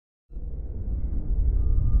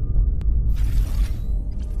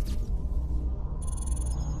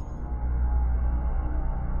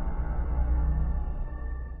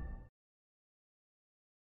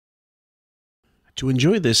To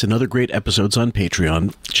enjoy this and other great episodes on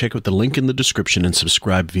Patreon, check out the link in the description and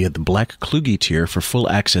subscribe via the Black Kluge tier for full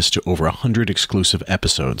access to over 100 exclusive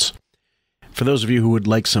episodes. For those of you who would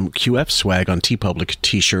like some QF swag on Teepublic,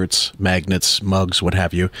 t-shirts, magnets, mugs, what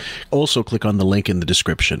have you, also click on the link in the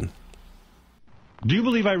description. Do you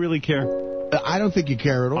believe I really care? I don't think you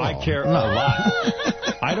care at all. I care a lot.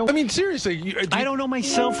 I mean, seriously. I don't know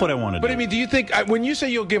myself what I want to do. But I mean, do you think, when you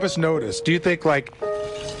say you'll give us notice, do you think like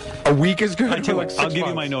a week is good? I'll give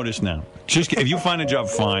you my notice now. Just if you find a job,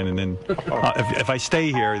 fine, and then if I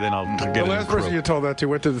stay here, then I'll get the last person you told that to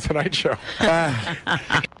went to the Tonight Show.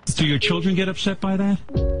 Do your children get upset by that?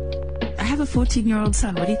 I have a 14-year-old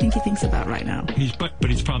son. What do you think he thinks about right now? But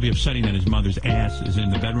he's probably upsetting that his mother's ass is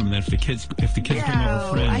in the bedroom, and that if the kids bring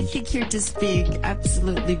over friends. I think you're just being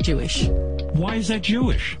absolutely Jewish. Why is that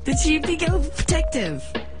Jewish? That you think protective.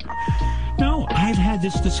 No, I've had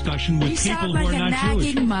this discussion with people who are not Jewish. You sound like a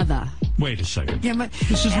nagging mother. Wait a second. Yeah, but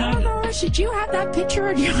this is Eleanor, not... should you have that picture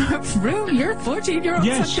in your room? Your 14-year-old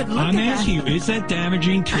yes, son could look I'm at asking you, is that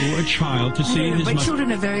damaging to a child to see his mother? My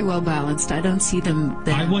children are very well balanced. I don't see them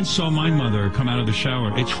there. I once saw my mother come out of the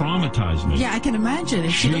shower. It traumatized me. Yeah, I can imagine.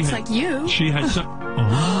 If she looks like you. She had some...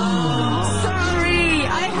 Oh. Sorry.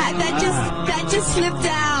 I had that just slipped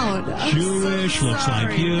out. Jewish, looks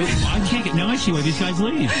like you. I can't get... Now I see why these guys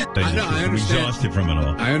leave. I'm exhausted from it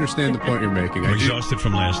all. I understand the point you're making. I'm exhausted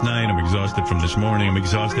from last night. I'm exhausted from this morning. I'm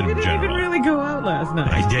exhausted in general. You didn't really go out last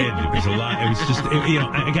night. I did. It was a lot. It was just,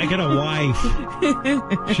 I got a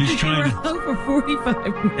wife. She's trying to... You were out for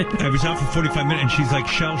 45 minutes. I was out for 45 minutes, and she's like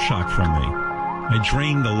shell-shocked from me. I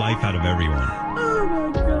drained the life out of everyone. Oh,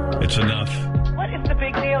 my God. It's enough. What is the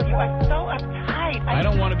big deal? You are so uptight. I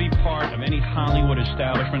don't want to be part of any Hollywood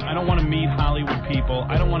establishment. I don't want to meet Hollywood people.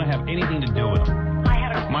 I don't want to have anything to do with them.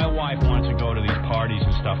 My wife wants to go to these parties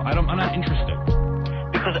and stuff. I'm not interested.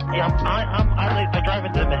 Because I drive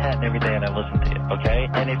into Manhattan every day and I listen to you, okay?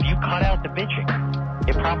 And if you cut out the bitching,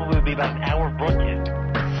 it probably would be about an hour of broadcast.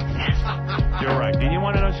 You're right. Do you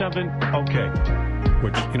want to know something? Okay.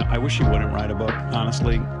 Which, I wish you wouldn't write a book,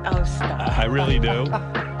 honestly. Oh, stop. I really do.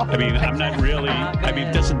 I mean, I'm not really... I mean,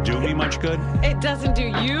 it doesn't do me much good. It doesn't do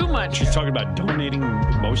you much She's talking about donating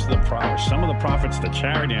most of the profits, some of the profits to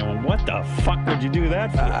charity. I went, what the fuck would you do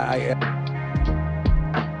that for?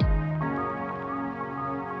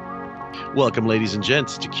 Welcome, ladies and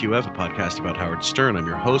gents, to QF, a podcast about Howard Stern. I'm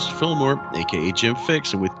your host, Fillmore, a.k.a. Jim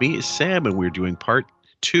Fix, and with me is Sam, and we're doing part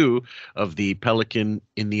 2 of the Pelican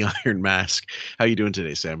in the Iron Mask. How you doing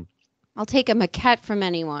today, Sam? I'll take a maquette from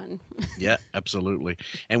anyone. Yeah, absolutely.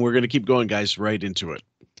 And we're going to keep going, guys, right into it.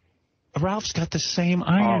 Ralph's got the same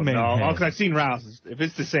Iron Man head. Oh, because I've seen Ralph's. If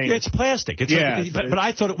it's the same. Yeah, it's plastic. It's yeah, like, but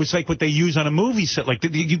I thought it was like what they use on a movie set. Like,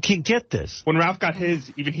 you can't get this. When Ralph got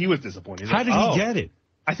his, even he was disappointed. How did he get it?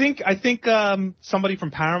 I think somebody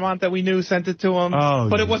from Paramount that we knew sent it to him. Oh,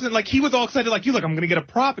 but it wasn't like he was all excited like you. Like, I'm going to get a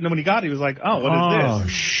prop. And then when he got it, he was like, oh, what is this? Oh,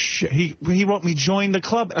 shit. He wrote me join the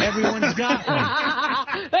club. Everyone's got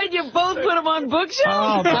one. And you both put them on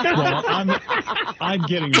bookshelves? Oh, well, I'm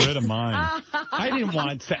getting rid of mine. I didn't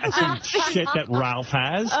want some shit that Ralph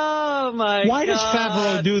has. Oh, my God. Why does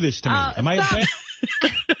Favreau do this to me? Am I a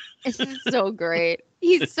This is so great.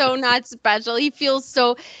 He's so not special. He feels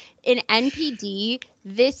so... In NPD,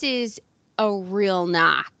 this is a real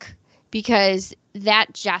knock because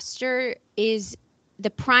that gesture is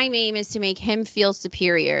the prime aim is to make him feel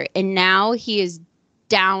superior. And now he is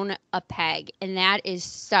down a peg. And that is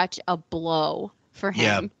such a blow for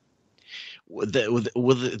him. Yeah.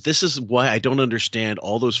 This is why I don't understand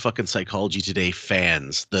all those fucking Psychology Today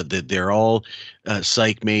fans. They're all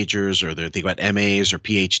psych majors or they got MAs or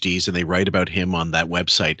PhDs and they write about him on that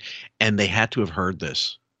website. And they had to have heard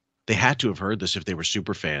this. They had to have heard this if they were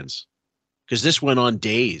super fans, because this went on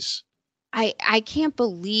days. I can't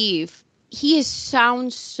believe he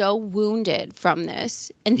sounds so wounded from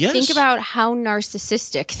this. And think about how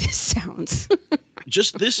narcissistic this sounds.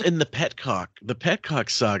 Just this and the Petcock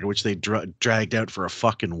saga, which they dragged out for a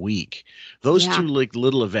fucking week. Those two like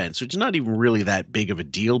little events, which is not even really that big of a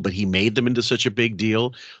deal, but he made them into such a big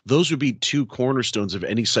deal. Those would be 2 cornerstones of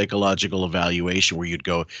any psychological evaluation where you'd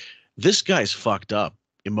go, this guy's fucked up.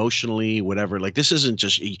 Emotionally, whatever. Like, this isn't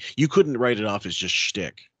just, you couldn't write it off as just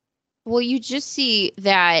shtick. Well, you just see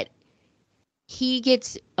that he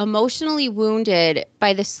gets emotionally wounded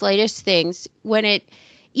by the slightest things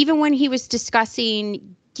even when he was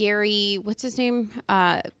discussing Gary, what's his name?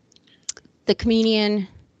 The comedian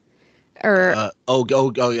or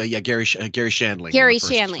yeah, Gary Shandling. Gary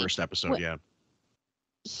Shandling. First episode, yeah.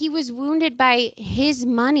 He was wounded by his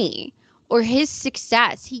money or his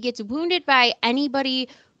success. He gets wounded by anybody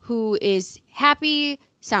who is happy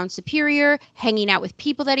sounds superior, hanging out with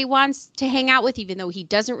people that he wants to hang out with, even though he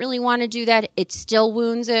doesn't really want to do that. It still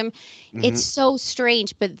wounds him. Mm-hmm. It's so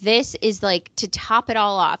strange. But this is like to top it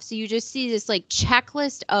all off. So you just see this like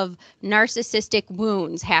checklist of narcissistic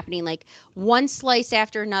wounds happening, like one slice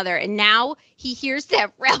after another. And now he hears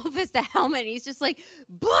that Ralph is the helmet. And he's just like,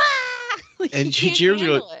 blah! Like, and he jeers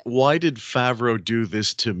like, why did Favreau do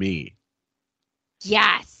this to me?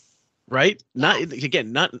 Yes. Right? Not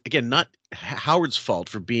Howard's fault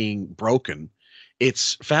for being broken.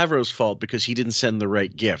 It's Favreau's fault because he didn't send the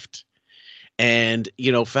right gift. And,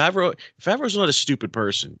 you know, Favreau's not a stupid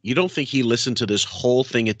person. You don't think he listened to this whole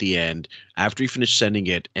thing at the end after he finished sending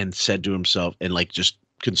it and said to himself and like just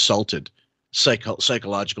consulted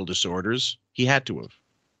psychological disorders? He had to have.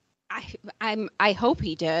 I hope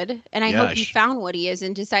he did. And I hope he found what he is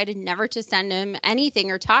and decided never to send him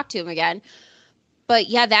anything or talk to him again. But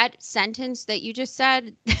yeah, that sentence that you just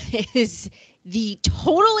said is the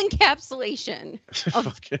total encapsulation of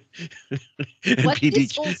what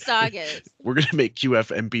this whole saga is. We're going to make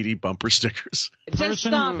QF MPD bumper stickers. Just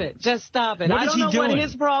stop it. Just stop it. I don't know what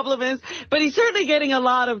his problem is, but he's certainly getting a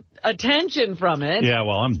lot of attention from it. Yeah,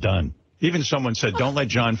 well, I'm done. Even someone said, don't let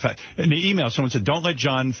John in the email, someone said, don't let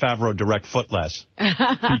John Favreau direct Footless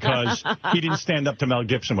because he didn't stand up to Mel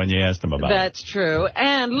Gibson when you asked him about it. That's true.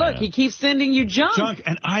 And look, he keeps sending you junk.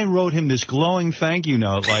 And I wrote him this glowing thank you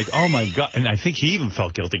note, like, oh my God. And I think he even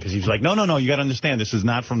felt guilty because he's like, no, you got to understand, this is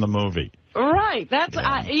not from the movie. Right. That's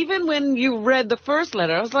even when you read the first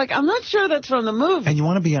letter, I was like, I'm not sure that's from the movie. And you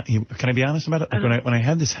want to be, can I be honest about it? Like when I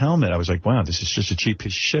had this helmet, I was like, wow, this is just a cheap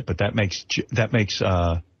piece of shit, but that makes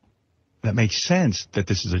sense that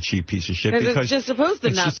this is a cheap piece of shit because it's just supposed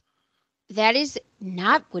to not. That is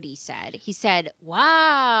not what he said. He said,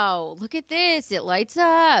 wow, look at this. It lights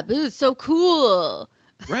up. Ooh, it's so cool.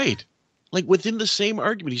 Right. Like within the same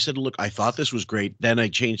argument, he said, look, I thought this was great. Then I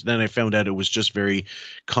changed. Then I found out it was just very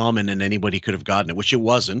common and anybody could have gotten it, which it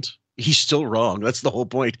wasn't. He's still wrong. That's the whole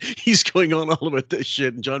point. He's going on all about this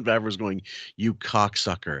shit. And John Favreau's going, you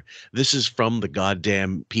cocksucker. This is from the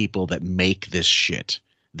goddamn people that make this shit.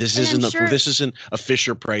 This isn't a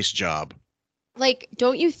Fisher Price job. Like,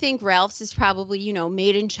 don't you think Ralph's is probably,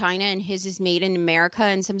 made in China and his is made in America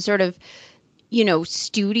in some sort of,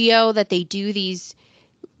 studio that they do these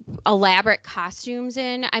elaborate costumes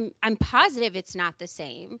in? I'm positive it's not the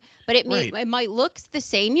same, but it might look the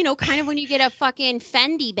same, kind of when you get a fucking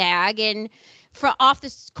Fendi bag and off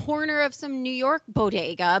the corner of some New York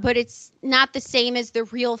bodega, but it's not the same as the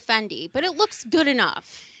real Fendi, but it looks good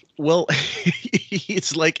enough. Well,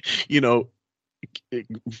 it's like,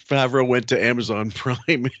 Favreau went to Amazon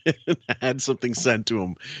Prime and had something sent to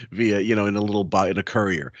him via, in a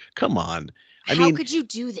courier. Come on. How could you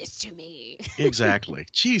do this to me? Exactly.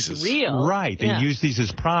 Jesus. Real. Right. They use these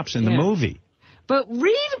as props in the movie. But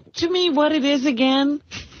read to me what it is again.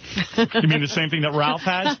 You mean the same thing that Ralph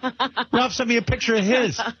has? Ralph sent me a picture of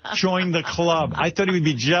his. Join the club. I thought he would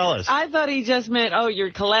be jealous. I thought he just meant,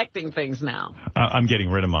 you're collecting things now. I'm getting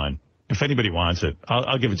rid of mine. If anybody wants it,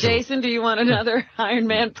 I'll give it to Jason, do you want another Iron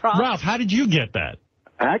Man prop? Ralph, how did you get that?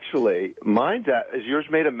 Actually, is yours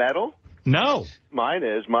made of metal? No. Mine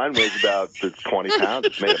is. Mine weighs about 20 pounds.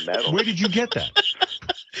 It's made of metal. Where did you get that?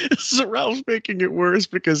 So Ralph's making it worse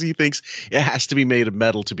because he thinks it has to be made of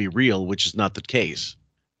metal to be real, which is not the case.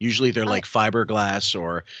 Usually they're like fiberglass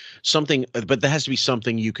or something, but there has to be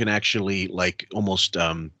something you can actually like almost,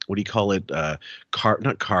 what do you call it?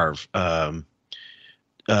 Not carve,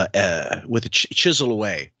 with a chisel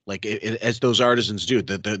away, like as those artisans do.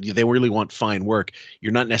 They really want fine work.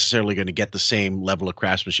 You're not necessarily going to get the same level of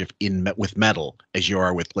craftsmanship with metal as you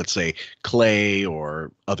are with, let's say, clay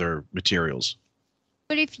or other materials.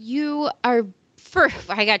 But if you are...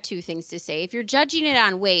 I got two things to say. If you're judging it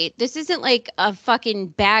on weight, this isn't like a fucking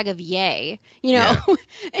bag of yay,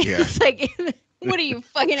 It's like, what do you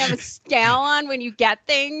fucking have a scale on when you get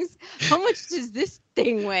things? How much does this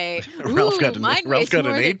thing weigh? Ralph got an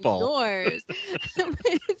 8-ball. Yours.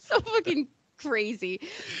 It's so fucking crazy.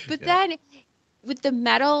 But then with the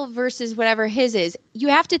metal versus whatever his is, you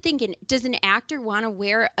have to think, does an actor want to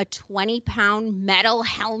wear a 20-pound metal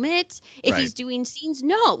helmet if he's doing scenes?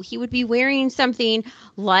 No, he would be wearing something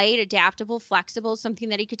light, adaptable, flexible, something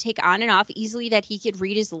that he could take on and off easily, that he could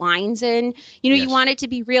read his lines in. You want it to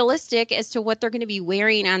be realistic as to what they're going to be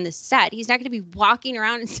wearing on the set. He's not going to be walking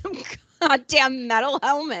around in some goddamn metal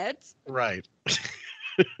helmet. Right.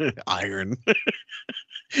 Iron.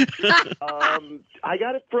 I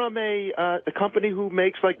got it from a company who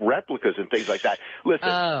makes like replicas and things like that.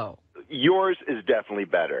 Listen, yours is definitely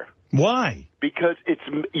better. Why? Because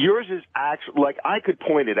yours is actually, like, I could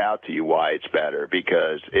point it out to you why it's better,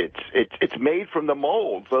 because it's made from the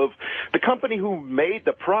molds of the company who made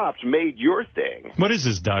the props made your thing. What is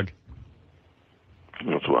this, Doug?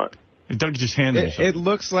 That's what? Doug just handed me something. It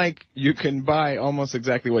looks like you can buy almost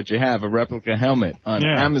exactly what you have, a replica helmet on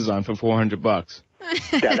Amazon for $400.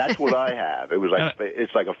 Yeah, that's what I have. It was like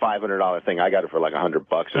it's like a $500 thing. I got it for like $100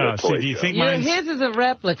 at a toy do you show. think His is a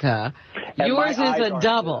replica. Yours is a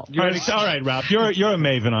double. All right, Ralph. You're a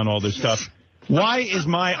maven on all this stuff. Why is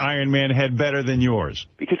my Iron Man head better than yours?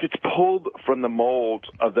 Because it's pulled from the molds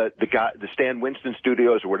of the Stan Winston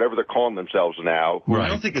Studios or whatever they're calling themselves now. Right. I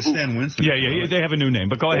don't think it's Stan Winston. Yeah, they have a new name,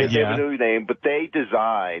 but go ahead. They have a new name, but they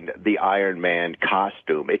designed the Iron Man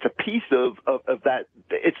costume. It's a piece of that.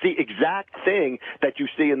 It's the exact thing that you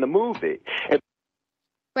see in the movie.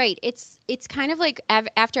 Right. It's kind of like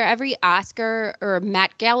after every Oscar or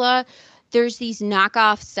Met Gala, there's these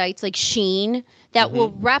knockoff sites like Shein that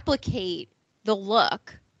will replicate the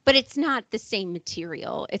look, but it's not the same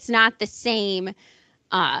material. It's not the same.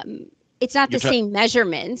 It's not the same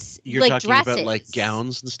measurements. You're like talking dresses. about like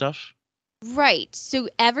gowns and stuff, right? So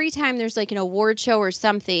every time there's like an award show or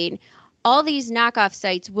something, all these knockoff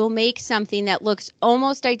sites will make something that looks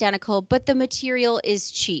almost identical, but the material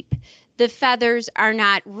is cheap. The feathers are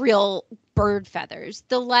not real bird feathers.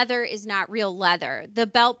 The leather is not real leather. The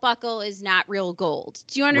belt buckle is not real gold.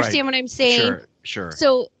 Do you understand what I'm saying? Sure.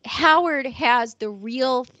 So Howard has the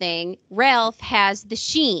real thing. Ralph has the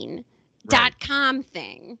Shein.com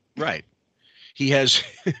thing. Right. He has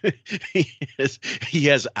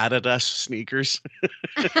Adidas sneakers.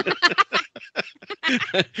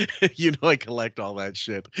 You know, I collect all that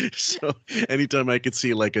shit. So anytime I could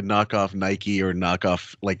see like a knockoff Nike or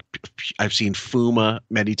knockoff, like I've seen Fuma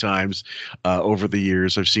many times over the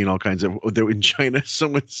years. I've seen all kinds of. In China,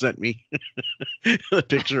 someone sent me a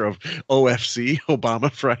picture of OFC,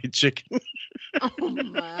 Obama fried chicken. Oh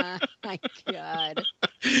my God.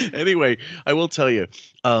 Anyway, I will tell you.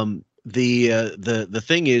 The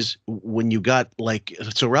thing is, when you got like,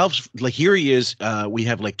 so Ralph's like, here he is, we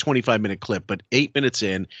have like 25-minute clip, but 8 minutes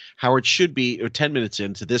in, Howard should be, or 10 minutes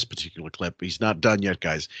into this particular clip. He's not done yet,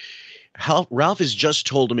 guys. Ralph has just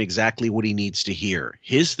told him exactly what he needs to hear.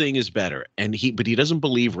 His thing is better, but he doesn't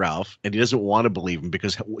believe Ralph, and he doesn't want to believe him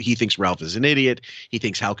because he thinks Ralph is an idiot. He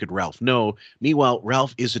thinks, how could Ralph know? Meanwhile,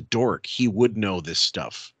 Ralph is a dork. He would know this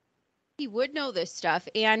stuff.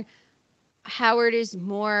 And Howard is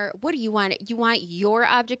more, what do you want? You want your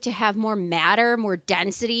object to have more matter, more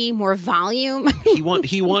density, more volume?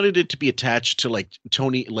 He wanted it to be attached to like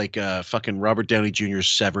fucking Robert Downey Jr.'s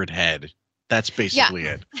severed head. That's basically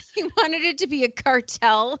it. He wanted it to be a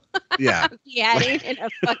cartel. Yeah. He had it in a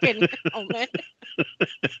fucking helmet.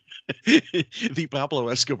 The Pablo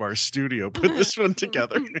Escobar studio put this one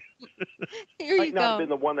together. Here you might not have been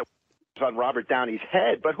the one that on Robert Downey's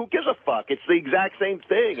head, but who gives a fuck? It's the exact same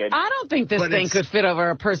thing. And I don't think this thing could fit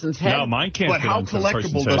over a person's head. No, mine can't. But how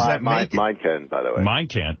collectible does that make it? Mine can, by the way. Mine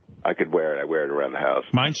can't. I could wear it. I wear it around the house.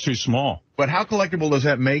 Mine's too small. But how collectible does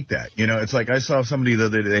that make that? You know, it's like I saw somebody the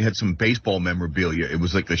other day, they had some baseball memorabilia. It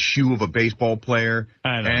was like the shoe of a baseball player.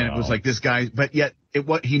 I don't know. It was like this guy, but yet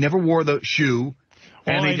he never wore the shoe.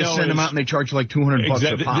 And they just send them out and they charge like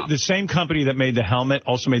 $200 a pop. The same company that made the helmet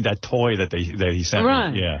also made that toy that he sent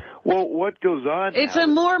me. Yeah. Well, what goes on? It's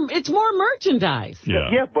now, it's more merchandise.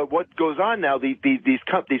 Yeah, but what goes on now? These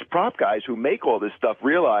prop guys who make all this stuff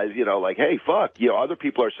realize, like, hey, fuck, other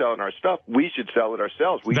people are selling our stuff. We should sell it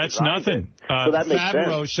ourselves. That's nothing. So that makes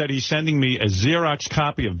Favreau sense. said he's sending me a Xerox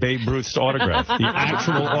copy of Babe Ruth's autograph, the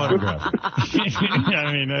actual autograph.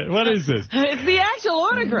 I mean, what is this? It's the actual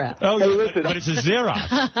autograph. Oh, hey, listen, but it's a Xerox.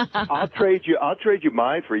 I'll trade you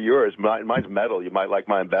mine for yours. Mine's metal. You might like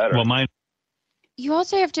mine better. Well, mine. You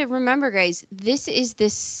also have to remember, guys, this is the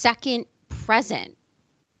second present.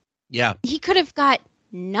 Yeah. He could have got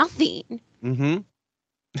nothing. Mm-hmm.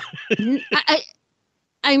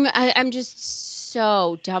 I'm just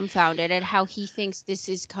so dumbfounded at how he thinks this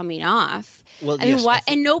is coming off. Well, I mean, what?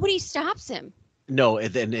 And nobody stops him. No,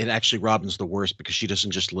 and actually Robin's the worst because she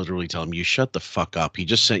doesn't just literally tell him, you shut the fuck up. He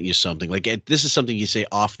just sent you something. Like, this is something you say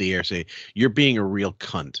off the air. Say, you're being a real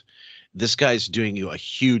cunt. This guy's doing you a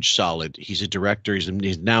huge solid. He's a director. He's a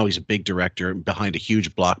big director behind a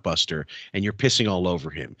huge blockbuster, and you're pissing all over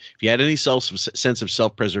him. If you had any sense of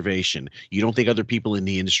self-preservation, you don't think other people in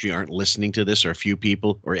the industry aren't listening to this, or a few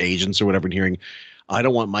people, or agents, or whatever, and hearing, I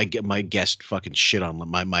don't want my guest fucking shit on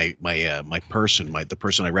the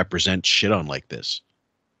person I represent shit on like this.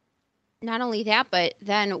 Not only that, but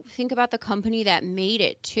then think about the company that made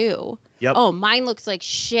it too. Yep. Oh, mine looks like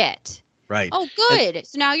shit. Right. Oh, good.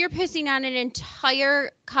 So now you're pissing on an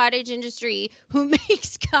entire cottage industry who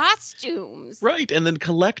makes costumes. Right. And then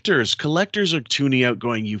collectors are tuning out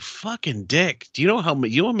going, you fucking dick. Do you know how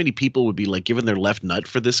many people would be like giving their left nut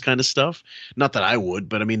for this kind of stuff? Not that I would,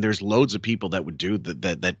 but I mean, there's loads of people that would do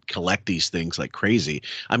that collect these things like crazy.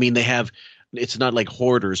 I mean, it's not like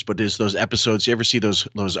hoarders, but there's those episodes. You ever see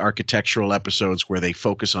those architectural episodes where they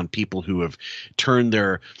focus on people who have turned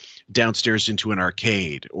their downstairs into an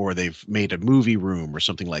arcade, or they've made a movie room or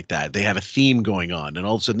something like that. They have a theme going on, and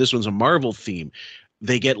all of a sudden this one's a Marvel theme.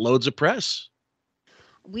 They get loads of press.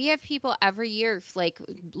 We have people every year, like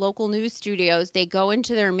local news studios, they go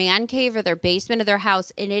into their man cave or their basement of their house,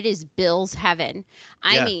 and it is Bill's heaven.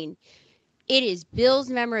 I mean, it is Bill's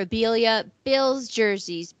memorabilia, Bill's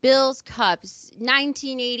jerseys, Bill's cups,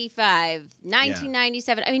 1985,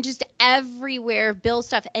 1997. I mean, just everywhere Bill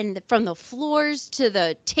stuff. And from the floors to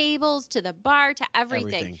the tables to the bar to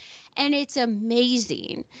everything. And it's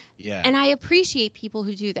amazing. Yeah. And I appreciate people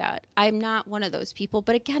who do that. I'm not one of those people.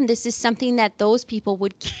 But again, this is something that those people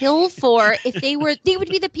would kill for if they would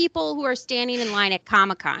be the people who are standing in line at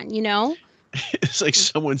Comic-Con, you know? It's like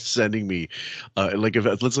someone sending me, like if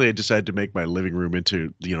let's say I decided to make my living room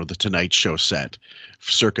into the Tonight Show set,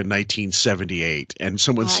 circa 1978, and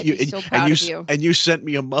someone's and you sent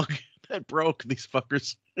me a mug that broke. These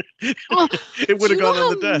fuckers, it would have gone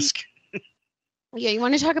on the desk. Yeah, you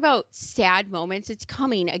want to talk about sad moments? It's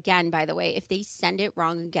coming again, by the way. If they send it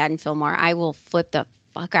wrong again, Fillmore, I will flip the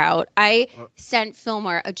fuck out. I sent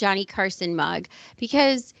Fillmore a Johnny Carson mug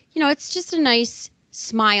because it's just a nice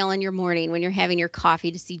smile in your morning when you're having your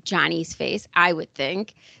coffee to see Johnny's face, I would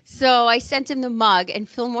think. So I sent him the mug, and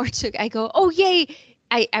Fillmore I go, oh, yay.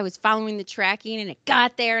 I was following the tracking, and it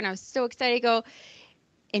got there, and I was so excited to go.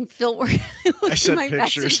 And Fillmore looked at my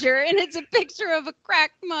messenger, and it's a picture of a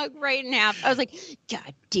cracked mug right in half. I was like,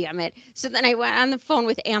 God damn it. So then I went on the phone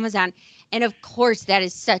with Amazon, and of course, that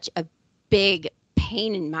is such a big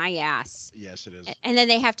pain in my ass. Yes, it is. And then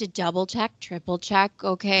they have to double check, triple check.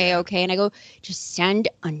 Okay. And I go, just send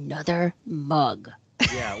another mug.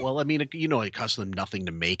 Yeah, well, I mean, it costs them nothing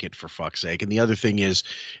to make it, for fuck's sake. And the other thing is,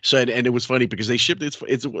 and it was funny because they shipped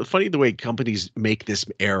it's funny the way companies make this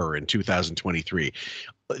error in 2023.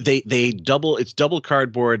 They double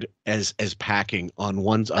cardboard as packing on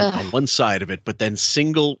one side of it, but then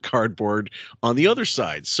single cardboard on the other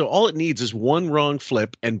side. So all it needs is one wrong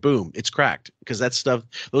flip, and boom, it's cracked. Because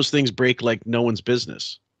those things break like no one's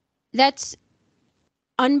business. That's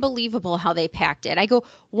unbelievable how they packed it. I go,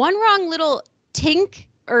 one wrong little tink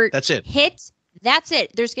or that's it. Hit, that's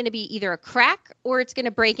it. There's going to be either a crack or it's going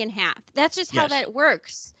to break in half. That's just how that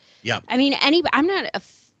works. Yeah. I mean, I'm not a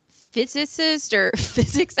physicist or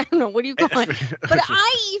physics. I don't know. What do you call it? But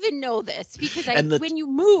I even know this because when you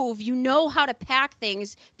move, you know how to pack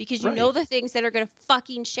things because you know the things that are going to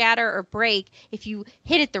fucking shatter or break if you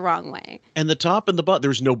hit it the wrong way. And the top and the bottom,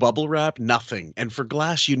 there's no bubble wrap, nothing. And for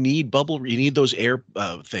glass, you need those air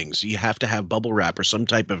things. You have to have bubble wrap or some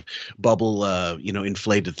type of bubble,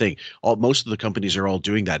 inflated thing. Most of the companies are all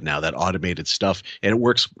doing that now, that automated stuff. And it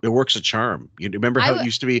works a charm. You remember how it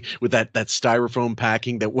used to be with that styrofoam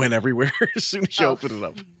packing that went everywhere as soon as you open it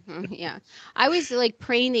up. Yeah. I was like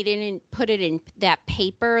praying they didn't put it in that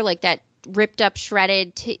paper, like that ripped up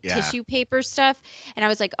shredded tissue paper stuff. And I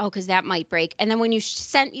was like, because that might break. And then when you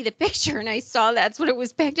sent me the picture and I saw that's what it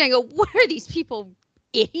was back then, I go, what are these people,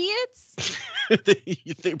 idiots?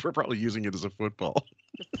 They were probably using it as a football.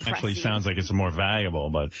 Actually sounds like it's more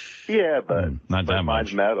valuable, but not that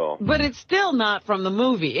much metal. But it's still not from the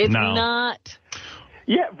movie. It's not.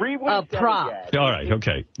 Yeah, read what a prop. All right,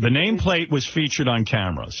 okay. The nameplate was featured on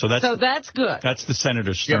camera, so that's good. That's the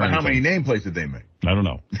Senator Stern. Yeah, but how many nameplates did they make? I don't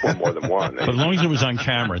know. Well, more than one. But as long as it was on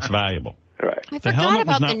camera, it's valuable. Right. The helmet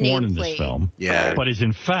was not worn in this film. Yeah. But is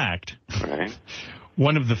in fact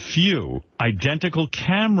one of the few identical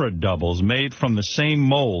camera doubles made from the same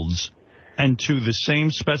molds and to the same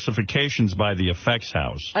specifications by the effects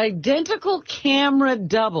house. Identical camera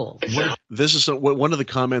doubles. This is one of the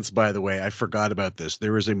comments, by the way, I forgot about this.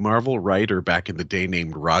 There was a Marvel writer back in the day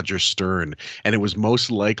named Roger Stern, and it was most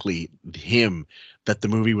likely him that the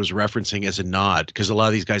movie was referencing as a nod, because a lot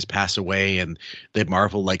of these guys pass away, and that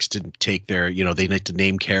Marvel likes to take their, they like to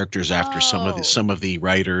name characters after some of the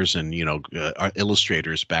writers and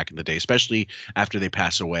illustrators back in the day, especially after they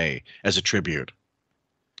pass away, as a tribute.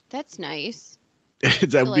 That's nice.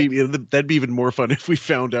 That'd be even more fun if we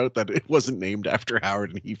found out that it wasn't named after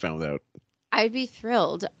Howard and he found out. I'd be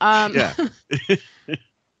thrilled. Yeah.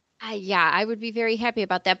 I would be very happy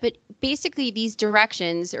about that. But basically these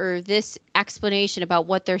directions or this explanation about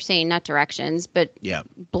what they're saying, not directions, but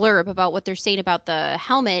blurb about what they're saying about the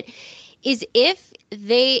helmet is if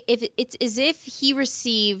it's as if he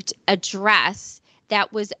received a dress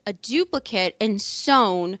that was a duplicate and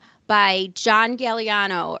sewn by John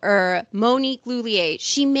Galliano or Monique Lullier.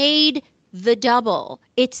 She made the double.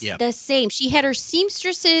 It's the same. She had her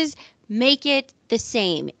seamstresses make it the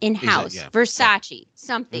same in-house. Versace,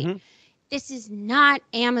 something. Mm-hmm. This is not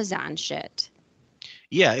Amazon shit.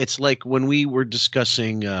 Yeah, it's like when we were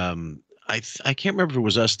discussing, I can't remember if it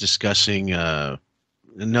was us discussing, no,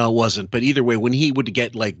 it wasn't. But either way, when he would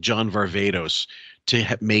get like John Varvatos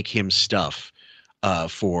to make him stuff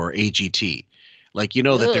for AGT, like, you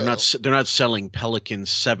know, that they're not selling Pelican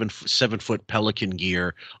 7-foot Pelican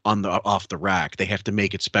gear off the rack. They have to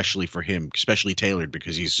make it specially for him, specially tailored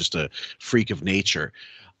because he's just a freak of nature.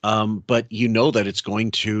 But you know that it's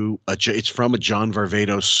going to it's from a John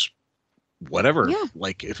Varvatos, whatever,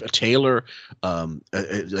 like if a tailor,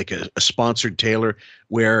 like a sponsored tailor,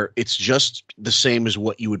 where it's just the same as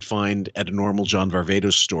what you would find at a normal John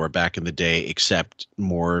Varvatos store back in the day, except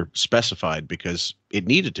more specified because it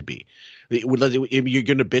needed to be. You're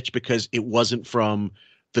going to bitch because it wasn't from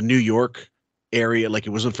the New York area, like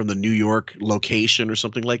it wasn't from the New York location or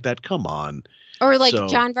something like that. Come on. Or like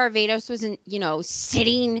John Varvatos wasn't,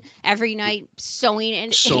 sitting every night sewing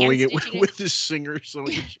it with his singer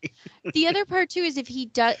sewing. The other part too is if he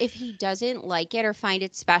doesn't like it or find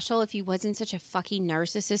it special, if he wasn't such a fucking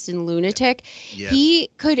narcissist and lunatic, he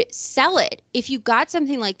could sell it. If you got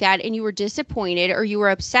something like that and you were disappointed or you were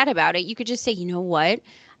upset about it, you could just say, you know what?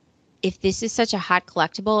 If this is such a hot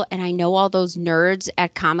collectible, and I know all those nerds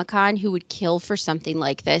at Comic-Con who would kill for something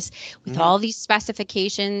like this, with all these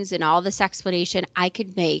specifications and all this explanation, I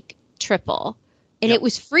could make triple. And it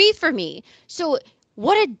was free for me. So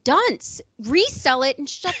what a dunce. Resell it and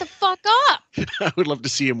shut the fuck up. I would love to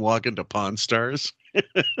see him walk into Pawn Stars.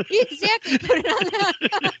 Exactly. Put it on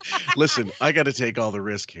that. Listen, I got to take all the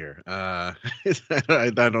risk here. I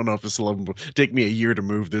don't know if this will take me a year to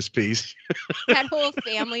move this piece. That whole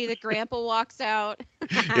family, the grandpa walks out.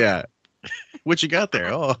 Yeah. What you got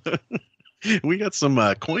there? Oh, we got some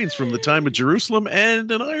coins from the time of Jerusalem and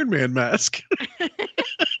an Iron Man mask.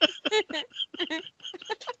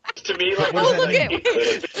 To me, like,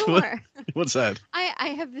 what's that? I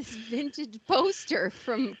have this vintage poster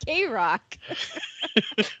from K-Rock.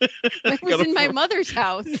 It was in my mother's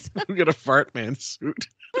house. We got a fart man suit.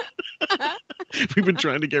 We've been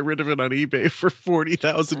trying to get rid of it on eBay for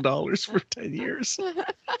 $40,000 for 10 years.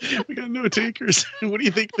 We got no takers. What do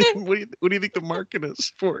you think? What do you think the market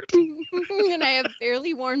is for it? And I have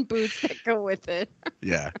barely worn boots that go with it.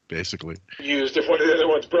 Yeah, basically. Used if one of the other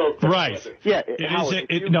ones broke. Right. Yeah.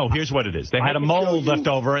 No, here's what it is. They had a mold left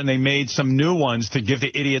over, and they made some new ones to give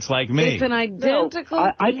to idiots like me. It's an identical.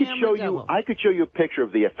 I could show you. I could show you a picture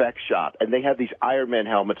of the effects shop, and they have these Iron Man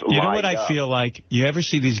helmets. You know what I feel like? You ever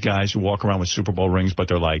see these guys who walk around with Super Bowl rings, but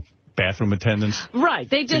they're like bathroom attendants? Right.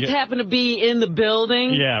 They just happen to be in the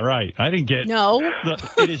building. Yeah, right. I didn't get. No.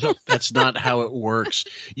 That's not how it works.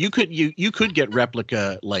 You could get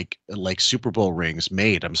replica like Super Bowl rings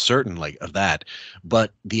made. I'm certain of that.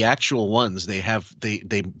 But the actual ones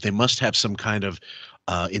they must have some kind of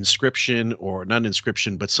inscription, or not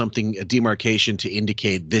inscription, but something, a demarcation to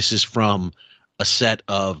indicate this is from a set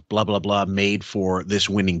of blah, blah, blah made for this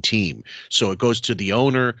winning team. So it goes to the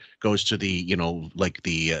owner, goes to the,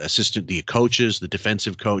 the assistant, the coaches, the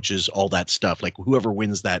defensive coaches, all that stuff, like whoever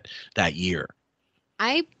wins that year.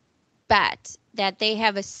 I bet that they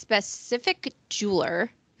have a specific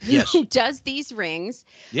jeweler who does these rings.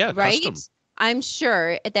 Yeah, right? Custom. I'm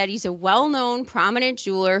sure that he's a well-known, prominent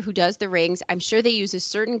jeweler who does the rings. I'm sure they use a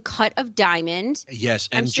certain cut of diamond. Yes,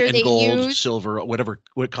 and gold, silver,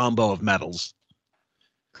 what combo of metals.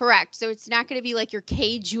 Correct. So it's not going to be like your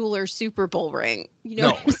K Jeweler Super Bowl ring. You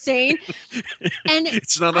know what I'm saying? And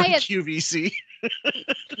it's not on QVC.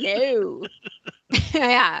 No.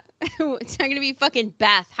 Yeah. It's not going to be fucking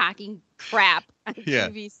Beth hacking crap on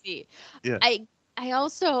QVC. Yeah. I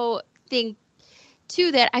also think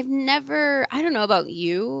too that I don't know about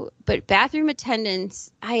you, but bathroom attendants,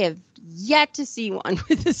 I have yet to see one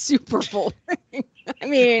with a Super Bowl ring. I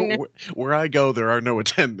mean, where I go, there are no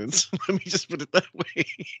attendants. Let me just put it that way.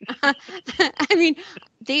 I mean,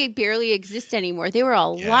 they barely exist anymore. They were a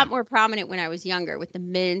lot more prominent when I was younger, with the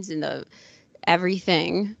mints and the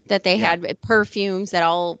everything that they had, perfumes that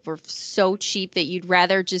all were so cheap that you'd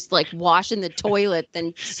rather just like wash in the toilet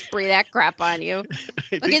than spray that crap on you.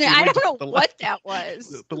 I don't know what that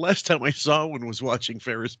was. The last time I saw one was watching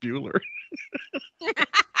Ferris Bueller.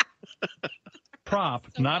 Prop,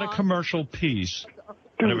 not a commercial piece,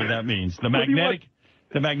 whatever that means. The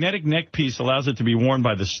magnetic neck piece allows it to be worn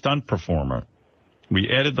by the stunt performer. We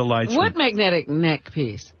added the lights. What magnetic neck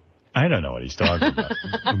piece? I don't know what he's talking about.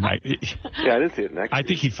 Yeah, I didn't see it next. I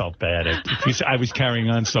think he felt bad. I was carrying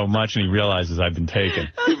on so much, and he realizes I've been taken.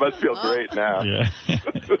 He must feel great now. Yeah.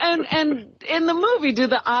 And in the movie, do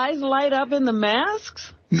the eyes light up in the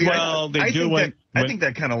masks? Well, they do. I think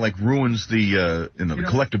that kind of like ruins the the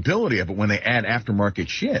collectability of it when they add aftermarket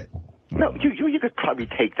shit. No, you could probably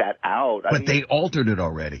take that out. But they altered it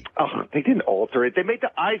already. Oh, they didn't alter it. They made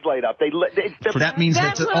the eyes light up. That means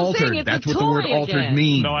that's altered. That's what the word altered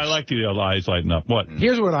means. No, I like the eyes lighting up. What?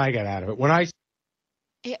 Here's what I got out of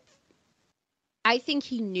it. I think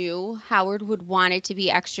he knew Howard would want it to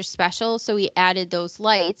be extra special, so he added those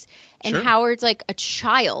lights. And Sure. Howard's like a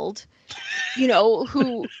child,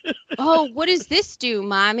 who, oh, what does this do,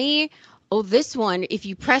 Mommy? Oh, this one, if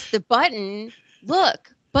you press the button,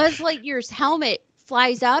 look, Buzz Lightyear's helmet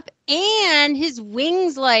flies up and his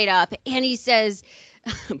wings light up. And he says,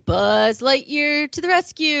 Buzz Lightyear to the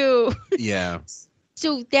rescue. Yeah.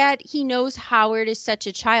 So that he knows Howard is such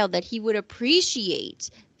a child that he would appreciate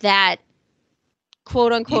that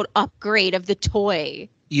quote unquote upgrade of the toy.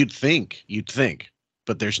 You'd think,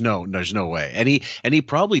 but there's no way. And he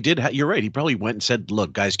probably did. You're right. He probably went and said,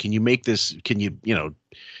 "Look, guys, can you make this? Can you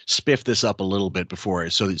spiff this up a little bit before,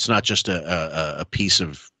 so it's not just a piece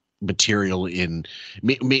of material in.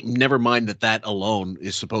 Never mind that alone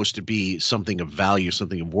is supposed to be something of value,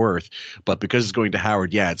 something of worth, but because it's going to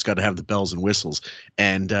Howard, yeah, it's got to have the bells and whistles.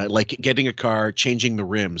 And like getting a car, changing the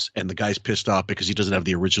rims, and the guy's pissed off because he doesn't have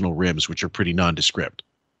the original rims, which are pretty nondescript.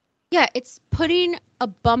 Yeah, it's putting a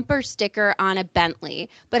bumper sticker on a Bentley,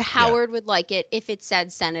 but Howard would like it if it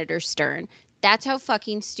said Senator Stern. That's how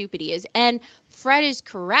fucking stupid he is. And Fred is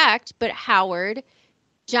correct, but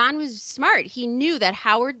John was smart. He knew that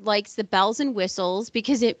Howard likes the bells and whistles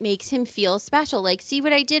because it makes him feel special. Like, see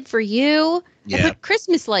what I did for you? Yeah. I put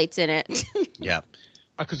Christmas lights in it. Yeah.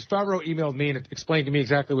 Because Favreau emailed me and explained to me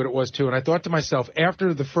exactly what it was, too. And I thought to myself,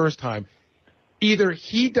 after the first time, either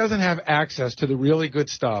he doesn't have access to the really good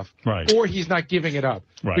stuff, right, or he's not giving it up.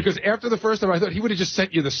 Right. Because after the first time, I thought he would have just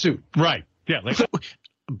sent you the suit. Right. Yeah.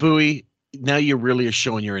 Bowie, now you really are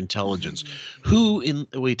showing your intelligence.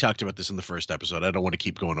 We talked about this in the first episode. I don't want to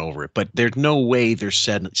keep going over it, but there's no way they're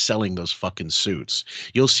selling those fucking suits.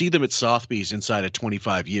 You'll see them at Sotheby's inside of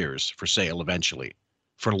 25 years for sale eventually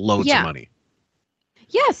for loads of money.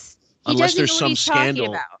 Yes. Unless there's some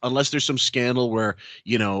scandal, where,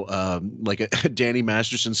 like a Danny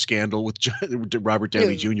Masterson scandal with Robert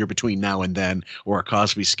Downey Jr. between now and then, or a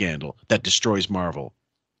Cosby scandal that destroys Marvel.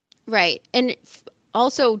 Right. And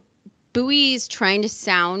also, Bowie's trying to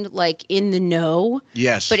sound like in the know.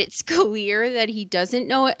 Yes. But it's clear that he doesn't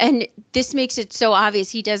know it. And this makes it so obvious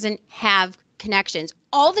he doesn't have connections.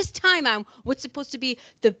 All this time on what's supposed to be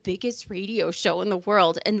the biggest radio show in the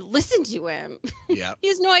world, and listen to him. Yeah. He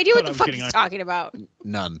has no idea what the fuck he's talking about.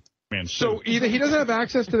 None. Man, so either he doesn't have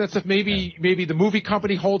access to that stuff, maybe the movie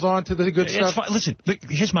company holds on to the good stuff. Fine. Listen,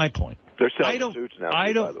 here's my point. They're selling suits now.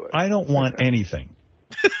 I don't want anything.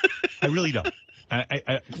 I really don't.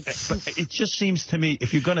 But it just seems to me,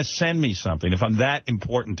 if you're going to send me something, if I'm that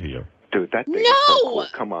important to you. Dude, that thing is so cool.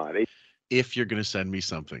 Come on. If you're going to send me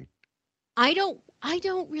something. I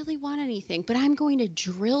don't really want anything, but I'm going to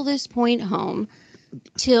drill this point home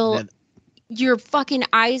till your fucking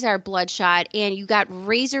eyes are bloodshot and you got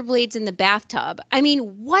razor blades in the bathtub. I mean,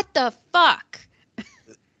 what the fuck?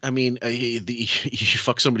 I mean, you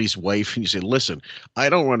fuck somebody's wife and you say, listen, I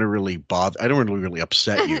don't want to really bother. I don't want to really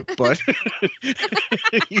upset you, but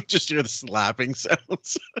you just hear the slapping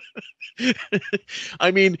sounds. I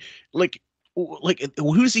mean, like,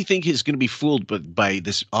 who does he think is going to be fooled by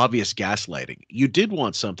this obvious gaslighting? You did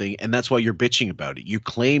want something, and that's why you're bitching about it. You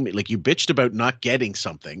claim, like, you bitched about not getting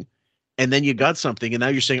something, and then you got something, and now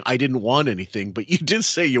you're saying, I didn't want anything, but you did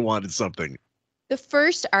say you wanted something. The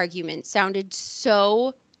first argument sounded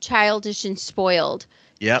so childish and spoiled.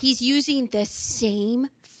 Yeah. He's using the same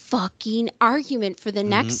fucking argument for the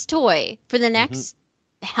next toy, for the next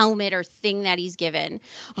helmet or thing that he's given.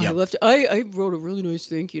 Yep. I wrote a really nice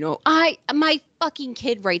thank you note. My fucking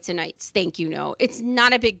kid writes a nice thank you note. It's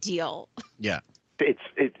not a big deal. Yeah.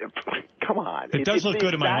 Come on. It does look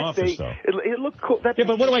good in my office, though. It looked cool. But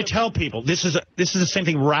what do I tell people? This is the same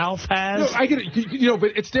thing Ralph has. No, I get it.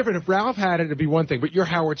 But it's different. If Ralph had it, it'd be one thing. But you're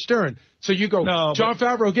Howard Stern, so you go. No, Jon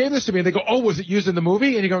Favreau gave this to me, and they go, "Oh, was it used in the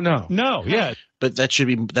movie?" And you go, "No, yeah." But that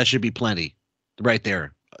should be plenty, right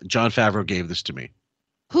there. Jon Favreau gave this to me.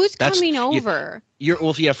 Who's coming over?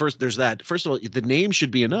 First there's that. First of all, the name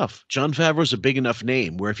should be enough. Jon Favreau's a big enough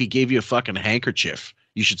name where if he gave you a fucking handkerchief,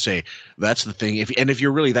 you should say that's the thing. If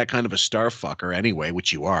you're really that kind of a star fucker anyway,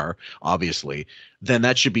 which you are, obviously, then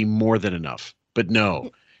that should be more than enough. But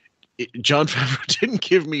no, Jon Favreau didn't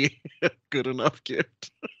give me a good enough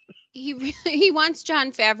gift. He wants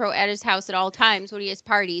Jon Favreau at his house at all times when he has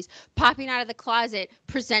parties, popping out of the closet,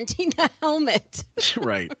 presenting the helmet.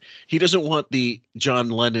 Right. He doesn't want the John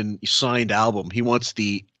Lennon signed album. He wants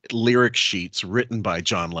the lyric sheets written by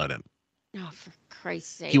John Lennon. Oh, for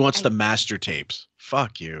Christ's sake. He wants the master tapes.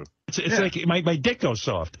 Fuck you. It's like my dick goes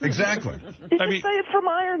soft. Exactly. I mean, say it's from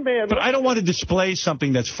Iron Man. But I don't want to display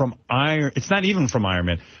something that's from Iron. It's not even from Iron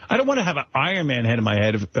Man. I don't want to have an Iron Man head in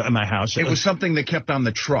my house. It was something that kept on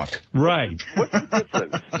the truck. Right. Well,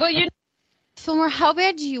 Fillmore, how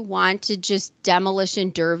bad do you want to just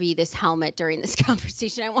demolition derby this helmet during this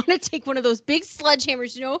conversation? I want to take one of those big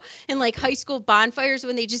sledgehammers, in like high school bonfires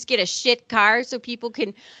when they just get a shit car so people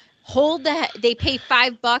can they pay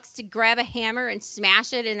 $5 to grab a hammer and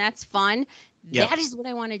smash it, and that's fun. Yep. That is what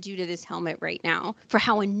I want to do to this helmet right now for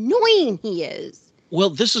how annoying he is.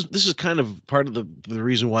 Well, this is kind of part of the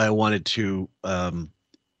reason why I wanted to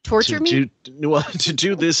torture me. To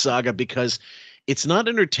do this saga, because it's not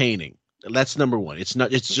entertaining. That's number one. It's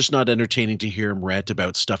just not entertaining to hear him rant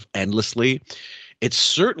about stuff endlessly.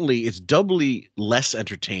 It's doubly less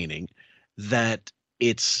entertaining that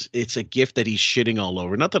it's a gift that he's shitting all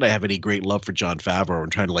over. Not that I have any great love for Jon Favreau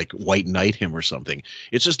and trying to like white knight him or something.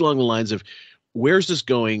 It's just along the lines of, where's this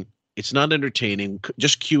going? It's not entertaining.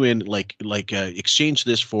 Just cue in exchange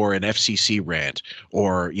this for an FCC rant,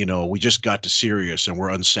 or we just got to Sirius and we're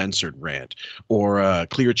uncensored rant, or a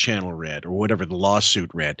Clear Channel rant, or whatever, the lawsuit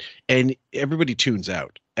rant, and everybody tunes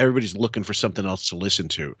out. Everybody's looking for something else to listen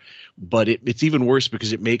to. But it's even worse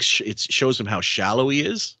because it shows him how shallow he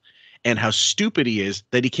is and how stupid he is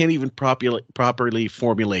that he can't even properly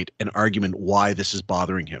formulate an argument why this is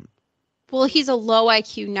bothering him. Well, he's a low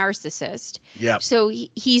IQ narcissist. Yeah. So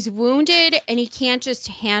he's wounded, and he can't just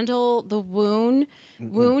handle the wound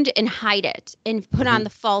and hide it and put on the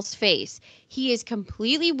false face. He is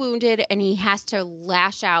completely wounded, and he has to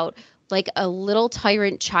lash out like a little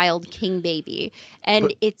tyrant child king baby.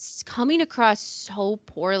 And it's coming across so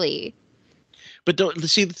poorly. But don't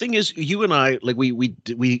see, the thing is, you and I, like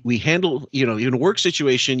we handle, in a work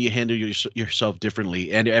situation, you handle yourself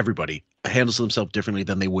differently, and everybody handles themselves differently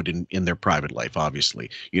than they would in their private life. Obviously,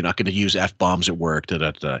 you're not going to use F-bombs at work.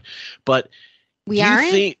 But we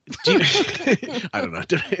aren't. I don't know.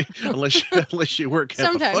 Unless you work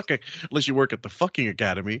at the fucking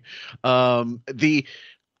academy.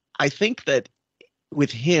 I think that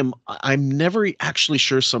with him, I'm never actually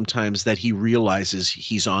sure sometimes that he realizes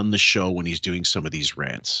he's on the show when he's doing some of these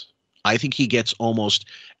rants. I think he gets almost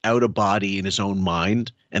out of body in his own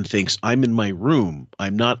mind and thinks, I'm in my room.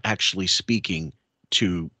 I'm not actually speaking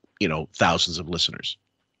to, thousands of listeners.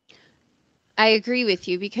 I agree with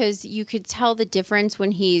you, because you could tell the difference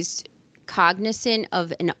when he's cognizant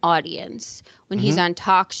of an audience. When he's on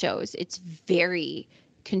talk shows, it's very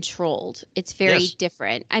controlled. It's very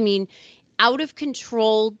different. I mean, out of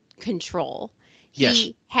control.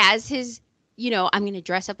 He has his, I'm going to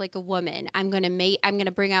dress up like a woman. I'm going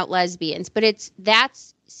to bring out lesbians, but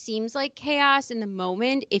seems like chaos in the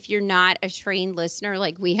moment if you're not a trained listener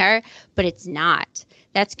like we are, but it's not.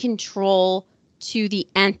 That's control to the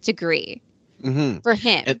nth degree for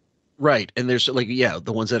him. Right. And there's the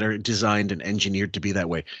ones that are designed and engineered to be that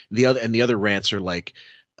way. The other rants are like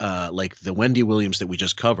the Wendy Williams that we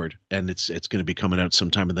just covered, and it's going to be coming out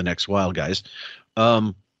sometime in the next while, guys.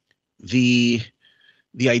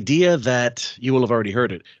 The idea that you will have already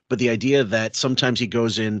heard it, but the idea that sometimes he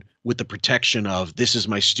goes in with the protection of, this is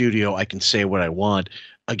my studio, I can say what I want.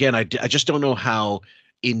 Again, I just don't know how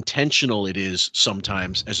intentional it is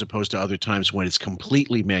sometimes, as opposed to other times when it's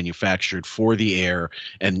completely manufactured for the air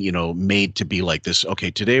and made to be like this.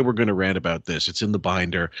 Okay, today we're going to rant about this, it's in the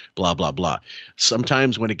binder, blah blah blah.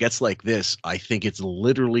 Sometimes when it gets like this, I think it's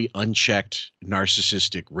literally unchecked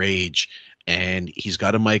narcissistic rage, and he's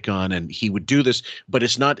got a mic on and he would do this, but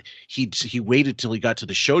it's not, he waited till he got to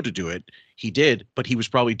the show to do it. He did, but he was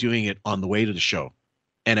probably doing it on the way to the show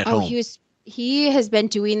and at home. He has been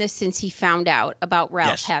doing this since he found out about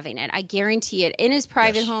Ralph having it. I guarantee it, in his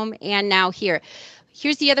private home and now here.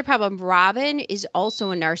 Here's the other problem. Robin is also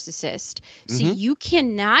a narcissist. So you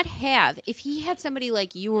cannot have, if he had somebody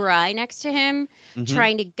like you or I next to him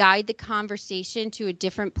trying to guide the conversation to a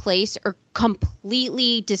different place or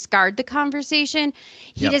completely discard the conversation,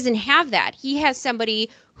 he doesn't have that. He has somebody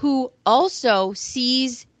who also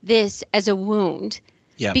sees this as a wound.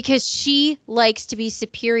 Yeah. Because she likes to be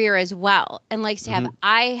superior as well and likes to have,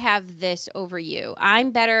 I have this over you.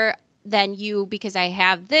 I'm better than you because I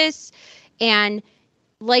have this, and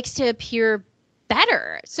likes to appear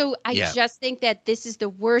better. So I just think that this is the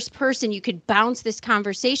worst person you could bounce this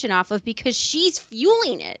conversation off of, because she's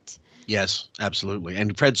fueling it. Yes, absolutely.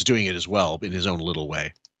 And Fred's doing it as well in his own little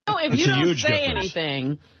way. No, if you don't say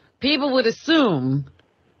anything, people would assume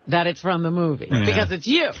that it's from the movie because it's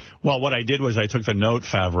you. Well, what I did was I took the note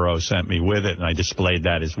Favreau sent me with it, and I displayed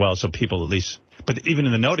that as well, so people at least. But even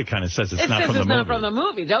in the note, it kind of says it's not from the movie. It's not from the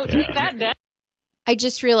movie. Don't take that down. I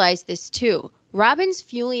just realized this too. Robin's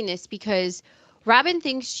fueling this because Robin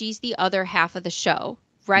thinks she's the other half of the show,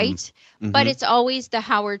 right? Mm-hmm. But it's always the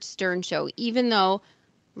Howard Stern show, even though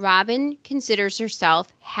Robin considers herself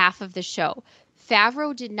half of the show.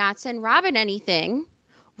 Favreau did not send Robin anything.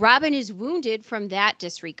 Robin is wounded from that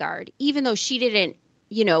disregard, even though she didn't,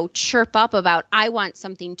 chirp up about, I want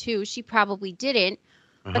something too. She probably didn't.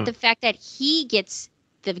 But the fact that he gets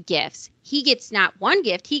the gifts, he gets not one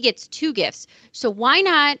gift, he gets two gifts. So why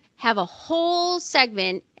not have a whole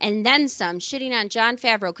segment and then some shitting on Jon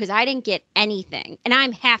Favreau because I didn't get anything. And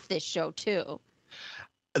I'm half this show too.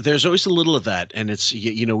 There's always a little of that. And it's,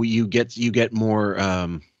 you get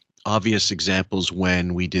more obvious examples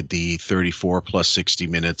when we did the 34 plus 60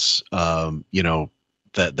 minutes,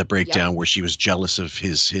 the breakdown where she was jealous of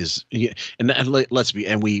his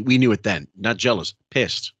and we knew it then, not jealous,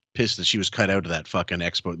 pissed that she was cut out of that fucking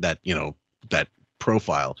expo, that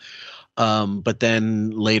profile. But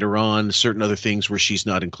then later on, certain other things where she's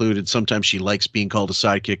not included. Sometimes she likes being called a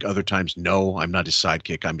sidekick. Other times, no, I'm not his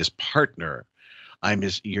sidekick. I'm his partner.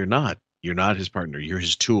 You're not his partner. You're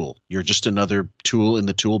his tool. You're just another tool in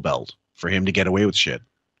the tool belt for him to get away with shit.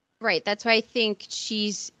 Right. That's why I think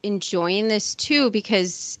she's enjoying this too,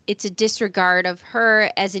 because it's a disregard of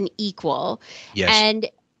her as an equal. Yes. And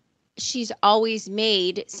she's always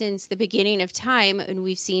made since the beginning of time, and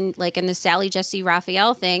we've seen like in the Sally Jesse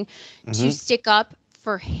Raphael thing, to stick up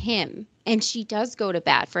for him. And she does go to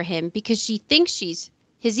bat for him because she thinks she's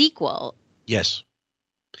his equal. Yes.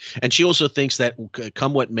 And she also thinks that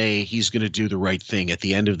come what may, he's going to do the right thing. At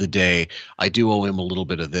the end of the day, I do owe him a little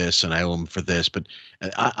bit of this and I owe him for this. But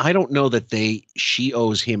I don't know that she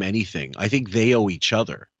owes him anything. I think they owe each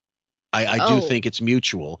other. I do think it's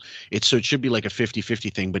mutual. So it should be like a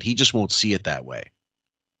 50-50 thing, but he just won't see it that way.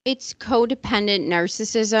 It's codependent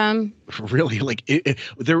narcissism. Really? Like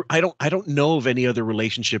I don't know of any other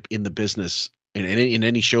relationship in the business, in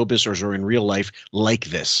any show business or in real life like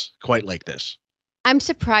this, quite like this. I'm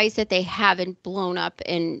surprised that they haven't blown up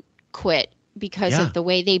and quit because of the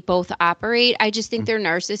way they both operate. I just think their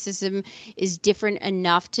narcissism is different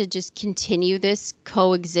enough to just continue this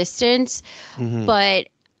coexistence. But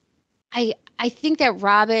I think that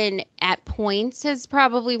Robin at points has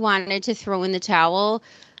probably wanted to throw in the towel.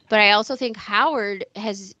 But I also think Howard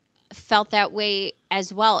has felt that way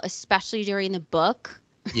as well, especially during the book.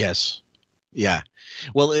 Yes. Yeah.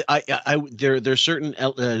 Well, there's certain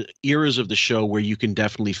eras of the show where you can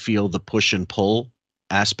definitely feel the push and pull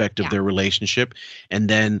aspect of their relationship. And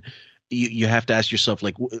then you have to ask yourself,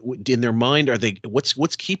 like, in their mind,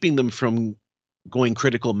 what's keeping them from going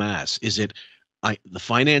critical mass? Is it the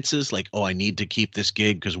finances? Like, I need to keep this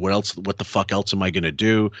gig because what the fuck else am I going to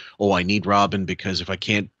do? I need Robin because if I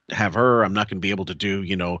can't have her, I'm not going to be able to do,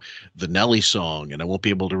 the Nelly song, and I won't be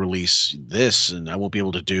able to release this, and I won't be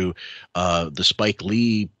able to do the Spike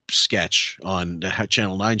Lee sketch on the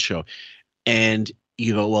Channel 9 show. And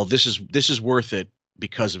you go, well, this is worth it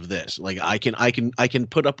because of this. Like I can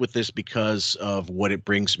put up with this because of what it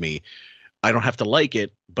brings me. I don't have to like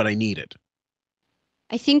it, but I need it.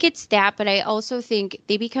 I think it's that, but I also think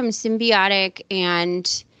they become symbiotic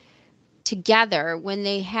and together when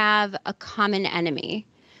they have a common enemy.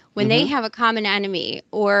 When they have a common enemy,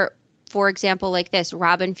 or for example, like this,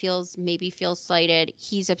 Robin feels slighted.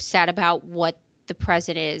 He's upset about what the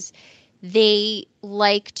present is. They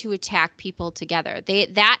like to attack people together.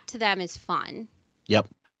 That to them is fun. Yep,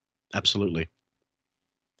 absolutely.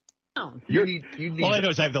 Oh. You need all I know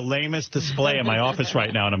is I have the lamest display in my office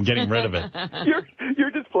right now, and I'm getting rid of it.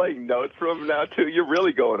 You're just playing notes from now too. You're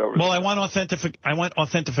really going over. Well, I want authentication.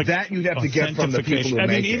 That you'd have to get from the people who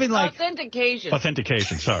make it. Even like authentication.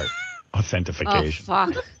 Sorry, authentication.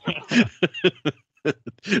 Oh fuck.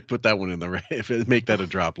 Put that one in the make that a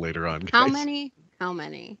drop later on. Guys. How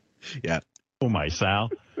many? Yeah. Oh my Sal.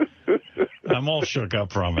 I'm all shook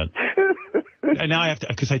up from it. And now I have to,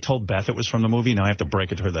 because I told Beth it was from the movie. Now I have to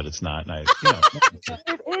break it to her that it's not. And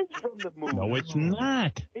It is from the movie. No, it's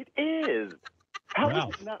not. It is.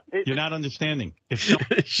 Ralph, you're not understanding.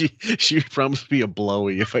 She promised me a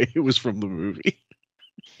blowy if it was from the movie.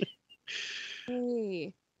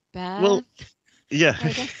 Hey, Beth. Well, yeah.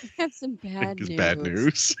 I guess we have some bad news. Bad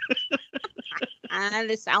news.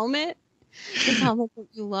 This helmet that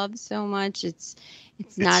you love so much, it's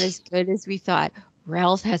not as good as we thought.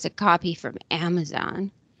 Ralph has a copy from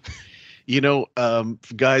Amazon.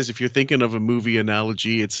 Guys, if you're thinking of a movie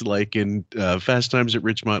analogy, it's like in Fast Times at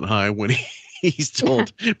Ridgemont High when he's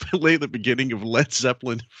told play the beginning of Led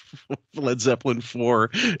Zeppelin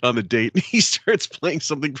 4 on the date, and he starts playing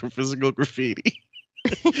something from Physical Graffiti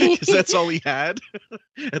because that's all he had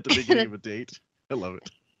at the beginning of a date. I love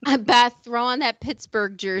it. Beth, throw on that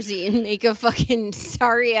Pittsburgh jersey and make a fucking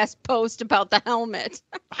sorry ass post about the helmet.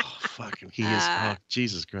 Oh, fucking, he is. Oh,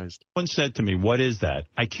 Jesus Christ. Someone said to me, "What is that?"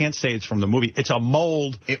 I can't say it's from the movie. It's a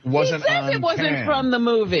mold. It wasn't. It wasn't from the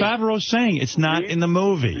movie. Favreau's saying it's not in the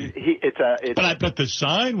movie. But the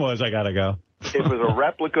sign was. I gotta go. It was a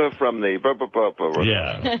replica from the.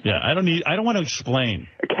 Yeah. I don't want to explain.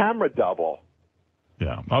 A camera double.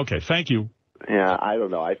 Yeah. Okay. Thank you. Yeah, I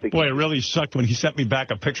don't know. I think. Boy, it really sucked when he sent me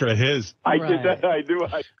back a picture of his. I did that. I do.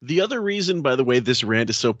 The other reason, by the way, this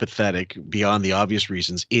rant is so pathetic, beyond the obvious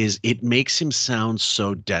reasons, is it makes him sound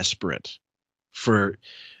so desperate for,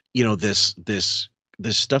 this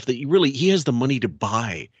stuff that he has the money to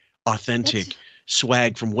buy authentic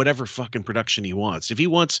swag from whatever fucking production he wants. If he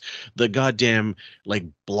wants the goddamn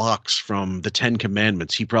blocks from the 10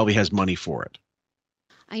 Commandments, he probably has money for it.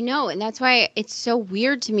 I know, and that's why it's so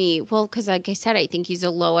weird to me. Well, because like I said, I think he's a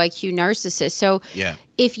low IQ narcissist. So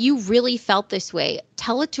if you really felt this way,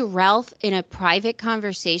 tell it to Ralph in a private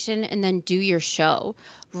conversation and then do your show.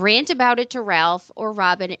 Rant about it to Ralph or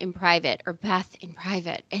Robin in private or Beth in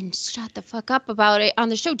private and shut the fuck up about it on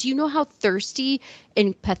the show. Do you know how thirsty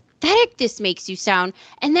and pathetic this makes you sound?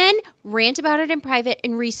 And then rant about it in private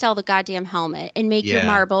and resell the goddamn helmet and make your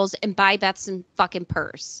marbles and buy Beth some fucking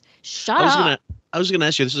purse. Shut up. I was going to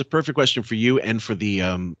ask you, this is a perfect question for you and for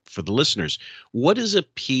the listeners. What is a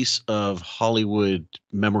piece of Hollywood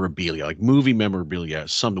memorabilia, like movie memorabilia,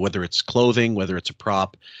 whether it's clothing, whether it's a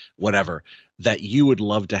prop, whatever, that you would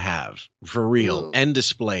love to have for real and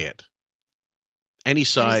display it? Any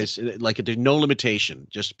size, there's no limitation,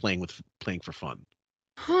 just playing for fun.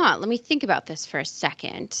 Let me think about this for a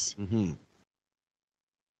second. Mm-hmm.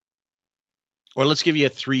 Or let's give you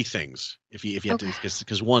 3 things if you have to,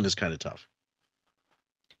 because one is kind of tough.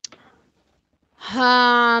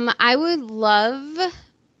 I would love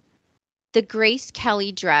the Grace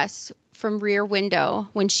Kelly dress from Rear Window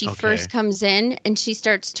when she first comes in and she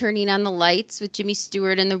starts turning on the lights with Jimmy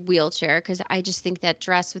Stewart in the wheelchair, because I just think that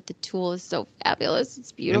dress with the tulle is so fabulous.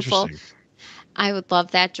 It's beautiful. I would love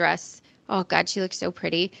that dress. Oh God, she looks so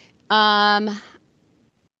pretty. Let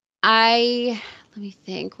me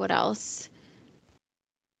think, what else?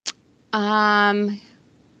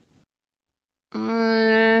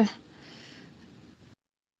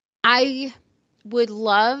 I would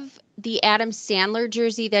love the Adam Sandler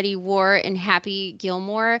jersey that he wore in Happy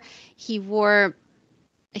Gilmore. He wore,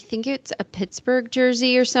 I think it's a Pittsburgh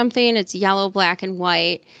jersey or something. It's yellow, black, and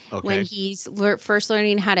white. When he's first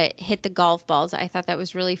learning how to hit the golf balls. I thought that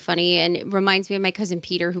was really funny. And it reminds me of my cousin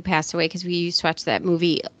Peter, who passed away, because we used to watch that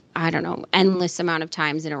movie, I don't know, endless amount of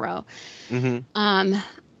times in a row. Mm-hmm.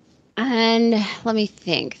 And let me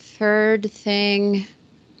think. Third thing.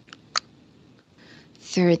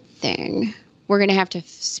 We're gonna have to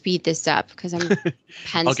speed this up because I'm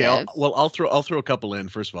pensive. Okay, I'll throw a couple in.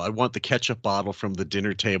 First of all, I want the ketchup bottle from the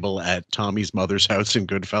dinner table at Tommy's mother's house in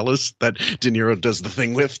Goodfellas that De Niro does the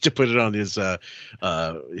thing with, to put it on his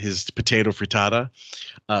potato frittata,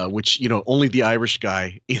 which only the Irish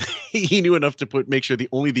guy he knew enough to make sure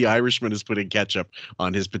only the Irishman is putting ketchup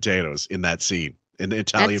on his potatoes in that scene, and the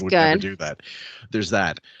Italian would never do that. There's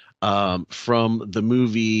that. From the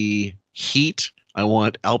movie Heat, I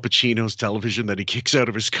want Al Pacino's television that he kicks out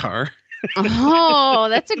of his car. Oh,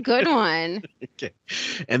 that's a good one. Okay.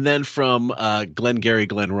 And then from Glenn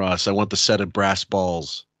Ross, I want the set of brass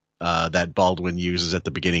balls that Baldwin uses at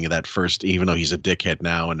the beginning of that first, even though he's a dickhead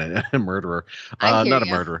now and a murderer. Not a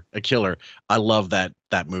murderer, a killer. I love that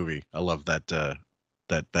movie. I love that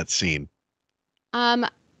scene. I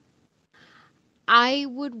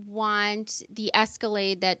would want the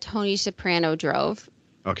Escalade that Tony Soprano drove.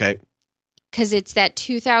 Okay. Because it's that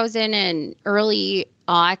 2000 and early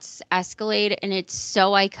aughts Escalade, and it's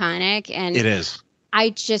so iconic. And it is. I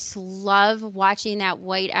just love watching that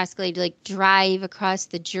white Escalade drive across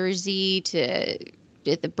the Jersey to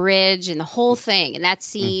the bridge and the whole thing and that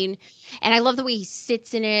scene. And I love the way he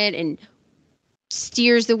sits in it and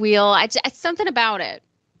steers the wheel. It's something about it.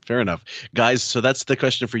 Fair enough. Guys, so that's the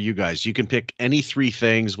question for you guys. You can pick any 3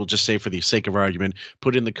 things. We'll just say, for the sake of argument,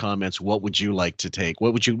 put in the comments, what would you like to take?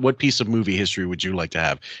 What piece of movie history would you like to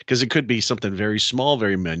have? Because it could be something very small,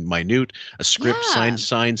 very minute, a script,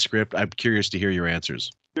 signed script. I'm curious to hear your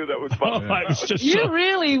answers. That was fun. I was just You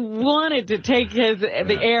really wanted to take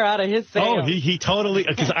the air out of his sail. Oh, he totally,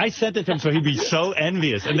 because I sent it to him so he'd be so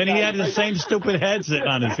envious. And then he had the same stupid head sitting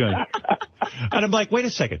on his thing. And I'm like, wait a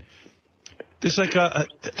second. There's like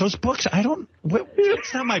those books.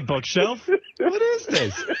 It's not my bookshelf. What is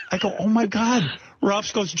this? I go, oh my God.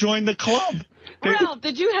 Ralph's goes, join the club. Ralph,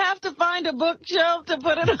 did you have to find a bookshelf to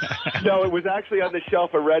put it on? No, it was actually on the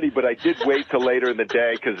shelf already, but I did wait till later in the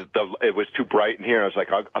day because it was too bright in here. I was like,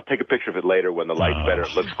 I'll take a picture of it later when the light's better.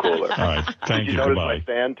 It looks cooler. All right. Thank Did you. notice Goodbye. my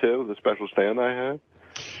stand, too? The special stand I had?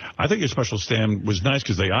 I think your special stand was nice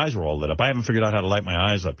because the eyes were all lit up. I haven't figured out how to light my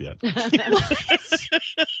eyes up yet.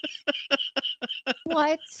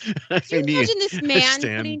 What? Can you imagine this man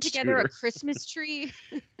putting together a Christmas tree?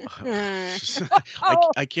 I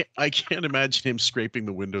can't imagine him scraping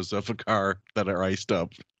the windows of a car that are iced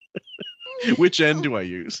up. Which end do I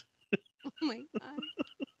use? Oh my God.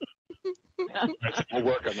 We'll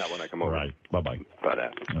work on that when I come over. Right. Bye-bye. Bye.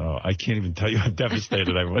 Oh, I can't even tell you how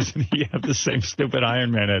devastated I was. And he had the same stupid Iron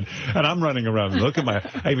Man head. And I'm running around. Look at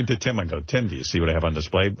I even to Tim, I go, Tim, do you see what I have on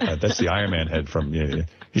display? That's the Iron Man head from,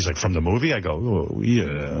 he's like, from the movie? I go, oh,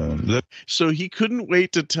 yeah. So he couldn't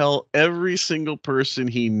wait to tell every single person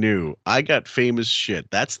he knew, I got famous shit.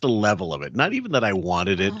 That's the level of it. Not even that I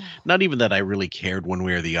wanted it. Not even that I really cared one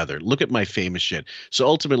way or the other. Look at my famous shit. So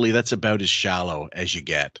ultimately, that's about as shallow as you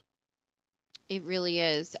get. It really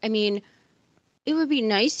is. I mean, it would be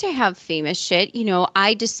nice to have famous shit. You know,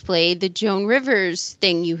 I displayed the Joan Rivers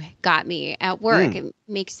thing you got me at work. It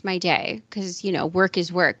makes my day because, work is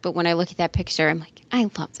work. But when I look at that picture, I'm like, I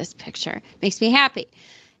love this picture. It makes me happy.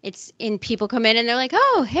 People come in and they're like,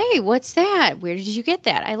 oh, hey, what's that? Where did you get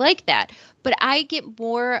that? I like that. But I get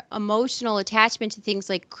more emotional attachment to things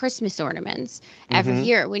like Christmas ornaments every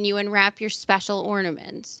year when you unwrap your special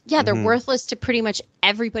ornaments. Yeah, they're worthless to pretty much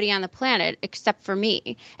everybody on the planet except for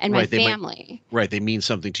me and my family. They mean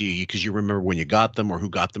something to you because you remember when you got them or who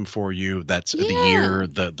got them for you. That's the year,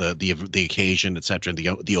 the occasion, etc.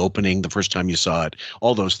 The opening, the first time you saw it,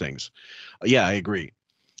 all those things. Yeah, I agree.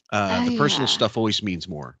 The personal stuff always means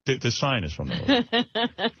more. The sign is from the movie.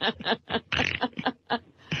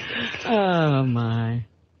 Oh, my.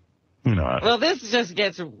 Well, this just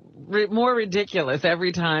gets more ridiculous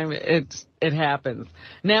every time it happens.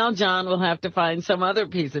 Now John will have to find some other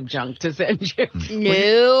piece of junk to send you.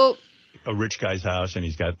 Nope. A rich guy's house, and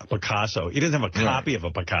he's got a Picasso. He doesn't have a copy of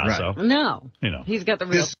a Picasso. Right. No. He's got the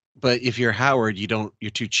real. But if you're Howard,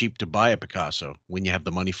 you're too cheap to buy a Picasso when you have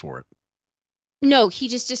the money for it. No, he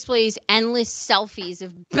just displays endless selfies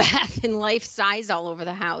of Beth in life size all over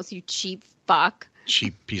the house, you cheap fuck.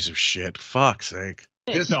 Cheap piece of shit. Fuck's sake.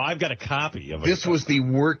 I've got a copy of it. This was the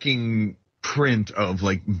working print of,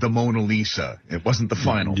 the Mona Lisa. It wasn't the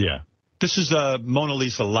final. Yeah. This is a Mona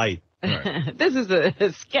Lisa light. Right. This is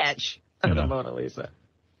a sketch of the Mona Lisa.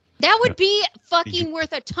 That would be fucking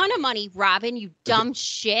worth a ton of money, Robin, you dumb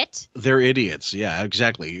shit. They're idiots. Yeah,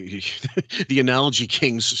 exactly. The analogy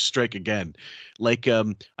kings strike again. I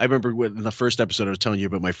remember in the first episode I was telling you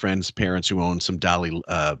about my friend's parents who own some Dali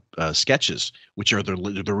sketches, which are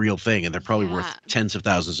the real thing, and they're probably worth tens of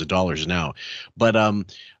thousands of dollars now. But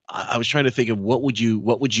I was trying to think of what would you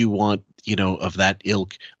want, of that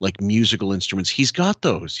ilk, like musical instruments. He's got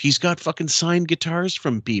those. He's got fucking signed guitars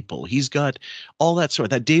from people. He's got all that sort.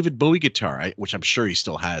 That David Bowie guitar, which I'm sure he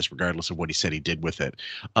still has, regardless of what he said he did with it.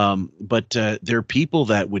 But there are people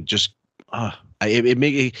that would just.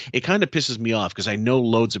 It kind of pisses me off because I know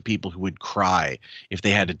loads of people who would cry if they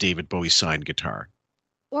had a David Bowie signed guitar.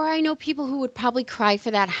 Or I know people who would probably cry for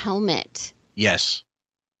that helmet. Yes.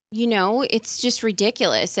 It's just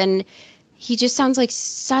ridiculous. And he just sounds like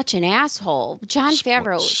such an asshole. John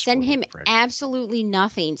Favreau, send him absolutely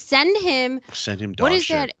nothing. Send him dog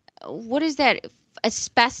shit. What is that?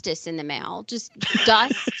 Asbestos in the mail. Just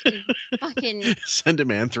dust and fucking. Send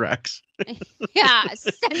him anthrax. Yeah,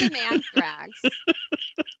 send him anthrax.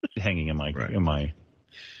 Hanging in my.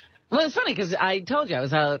 Well, it's funny because I told you I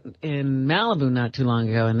was out in Malibu not too long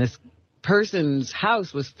ago, and this person's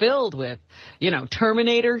house was filled with,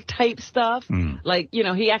 Terminator type stuff.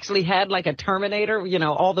 He actually had a Terminator,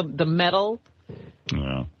 all the metal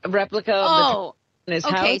replica of in his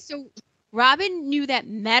house. Okay, so Robin knew that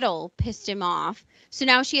metal pissed him off. So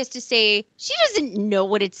now she has to say she doesn't know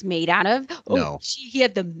what it's made out of. No. He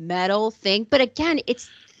had the metal thing. But again, it's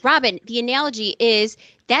Robin. The analogy is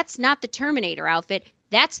that's not the Terminator outfit.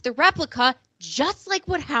 That's the replica, just like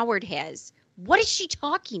what Howard has. What is she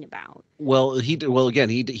talking about? Well, he doesn't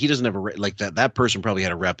have that. That person probably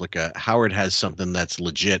had a replica. Howard has something that's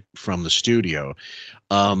legit from the studio.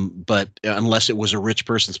 But unless it was a rich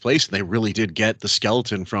person's place and they really did get the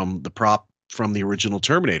skeleton from the prop from the original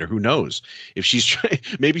Terminator. Who knows? If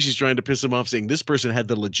maybe she's trying to piss him off, saying this person had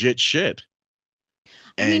the legit shit.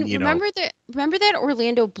 And remember that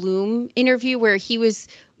Orlando Bloom interview where he was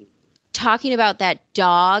talking about that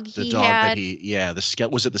dog the he dog had?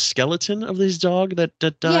 was it the skeleton of his dog that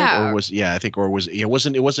died, or was it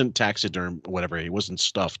wasn't taxiderm or whatever. He wasn't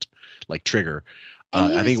stuffed like Trigger.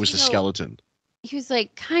 I think it was the skeleton. He was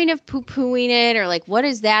like kind of poo-pooing it, or like, what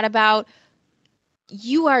is that about?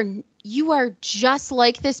 You are just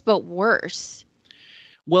like this, but worse.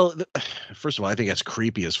 Well, first of all, I think that's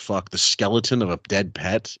creepy as fuck. The skeleton of a dead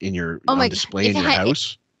pet on display in your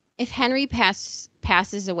house. If Henry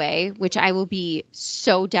passes away, which I will be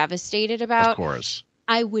so devastated about, of course,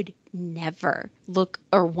 I would never look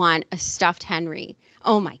or want a stuffed Henry.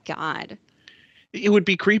 Oh my God. It would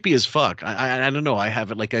be creepy as fuck. I don't know. I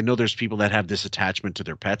have it. Like, I know there's people that have this attachment to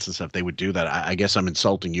their pets and stuff. They would do that. I guess I'm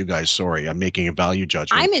insulting you guys. Sorry. I'm making a value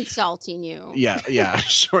judgment. I'm insulting you. Yeah.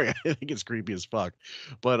 Sorry. I think it's creepy as fuck.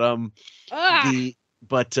 But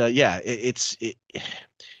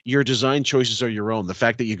your design choices are your own. The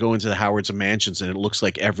fact that you go into the Howard's mansions and it looks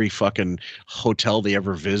like every fucking hotel they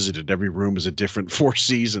ever visited, every room is a different Four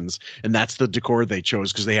Seasons, and that's the decor they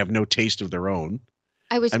chose because they have no taste of their own.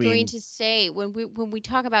 I was going to say, when we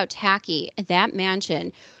talk about tacky, that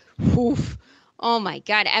mansion, oof, oh my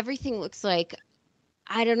God, everything looks like,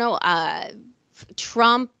 I don't know,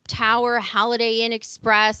 Trump Tower, Holiday Inn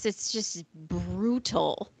Express. It's just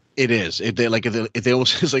brutal. It is. They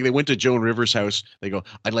almost, it's like they went to Joan Rivers' house. They go,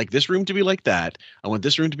 I'd like this room to be like that. I want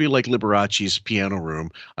this room to be like Liberace's piano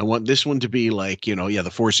room. I want this one to be like,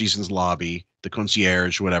 the Four Seasons lobby, the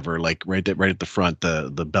concierge, whatever, like right at the front,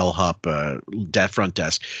 the bellhop, front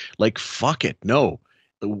desk. Like, fuck it. No,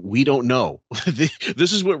 we don't know.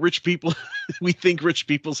 This is what rich people, we think rich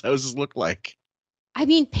people's houses look like. I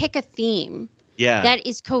mean, pick a theme. Yeah. That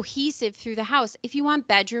is cohesive through the house. If you want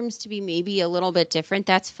bedrooms to be maybe a little bit different,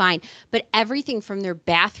 that's fine. But everything from their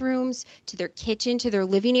bathrooms to their kitchen to their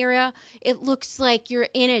living area, it looks like you're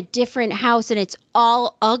in a different house and it's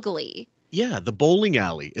all ugly. Yeah, the bowling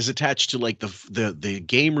alley is attached to like the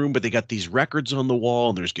game room, but they got these records on the wall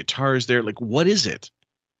and there's guitars there. Like, what is it?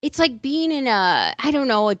 It's like being in a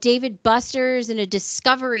David Buster's in a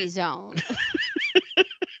Discovery Zone.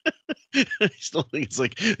 I still think it's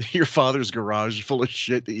like your father's garage full of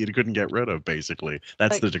shit that you couldn't get rid of, basically.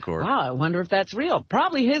 That's the decor. Wow, I wonder if that's real.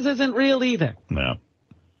 Probably his isn't real either. No.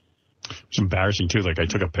 It's embarrassing, too. Like, I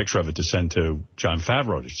took a picture of it to send to John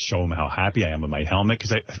Favreau to show him how happy I am with my helmet,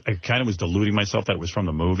 because I kind of was deluding myself that it was from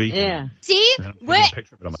the movie. Yeah. See?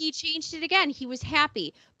 He changed it again. He was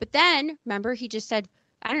happy. But then, remember, he just said,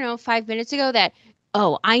 5 minutes ago that,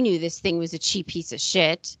 I knew this thing was a cheap piece of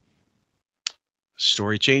shit.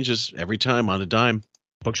 Story changes every time on a dime.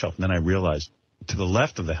 Bookshelf. And then I realized to the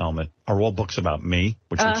left of the helmet are all books about me,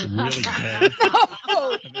 which looks really bad.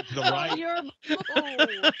 No. And then to the right.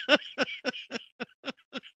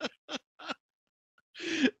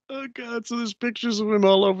 Oh, God. So there's pictures of him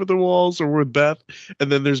all over the walls or with Beth.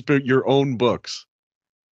 And then there's your own books.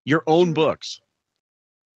 Your own books.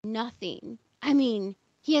 Nothing. I mean,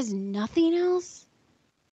 he has nothing else?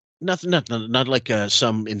 Nothing, not like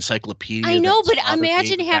some encyclopedia. I know, but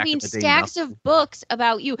imagine having stacks of books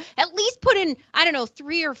about you. At least put in,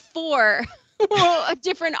 3 or 4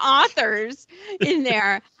 different authors in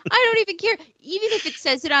there. I don't even care. Even if it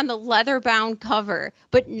says it on the leather-bound cover,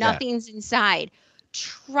 but nothing's inside.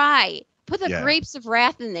 Try. Put the Grapes of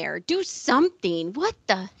Wrath in there. Do something. What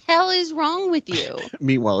the hell is wrong with you?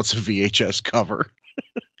 Meanwhile, it's a VHS cover.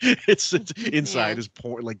 It's inside is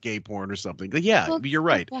porn, like gay porn or something. But yeah, Look you're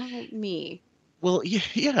right. About me. Well,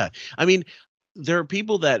 yeah. I mean, there are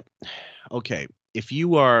people that, if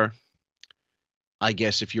you are, I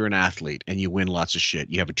guess, if you're an athlete and you win lots of shit,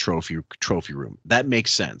 you have a trophy room. That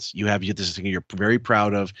makes sense. You have this thing you're very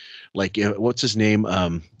proud of. Like, what's his name?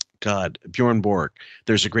 Bjorn Borg.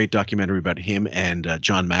 There's a great documentary about him and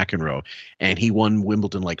John McEnroe, and he won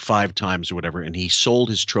Wimbledon like 5 times or whatever, and he sold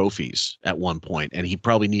his trophies at one point, and he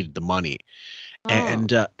probably needed the money,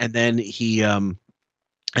 and then he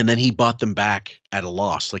bought them back at a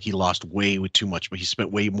loss. Like, he lost way too much, but he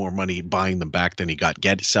spent way more money buying them back than he got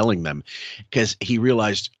selling them, because he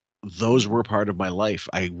realized those were part of my life.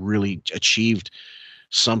 I really achieved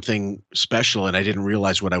something special, and I didn't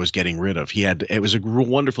realize what I was getting rid of. It was a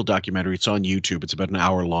wonderful documentary. It's on YouTube. It's about an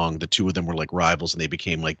hour long. The two of them were like rivals, and they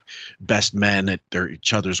became like best men at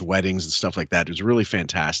each other's weddings and stuff like that. It was a really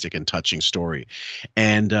fantastic and touching story.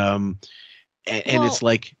 And it's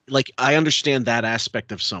like I understand that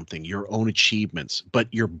aspect of something, your own achievements,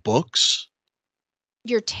 but your books,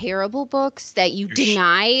 your terrible books that you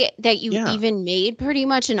deny that you even made pretty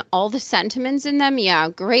much, and all the sentiments in them. Yeah,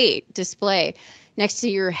 great display next to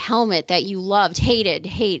your helmet that you loved,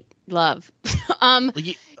 love.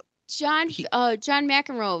 John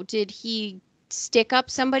McEnroe, did he stick up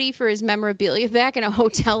somebody for his memorabilia back in a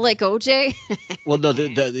hotel like OJ? Well, no,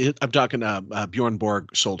 I'm talking Bjorn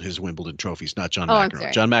Borg sold his Wimbledon trophies, not John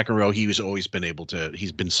McEnroe. John McEnroe,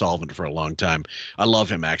 he's been solvent for a long time. I love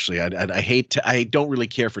him, actually. I don't really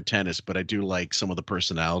care for tennis, but I do like some of the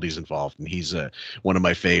personalities involved, and he's one of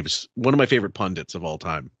my favorite pundits of all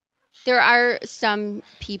time. There are some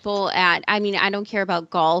people I don't care about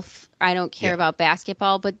golf. I don't care about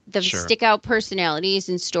basketball, but the stick out personalities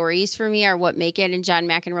and stories for me are what make it. And John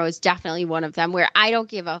McEnroe is definitely one of them, where I don't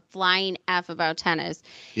give a flying F about tennis.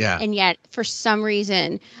 Yeah. And yet, for some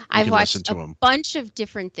reason, I've watched a bunch of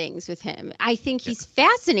different things with him. I think he's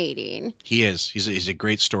fascinating. He is. He's a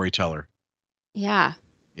great storyteller. Yeah.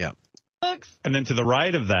 Yeah. And then to the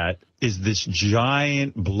right of that is this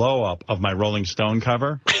giant blow up of my Rolling Stone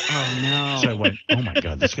cover. Oh, no. So I went, oh, my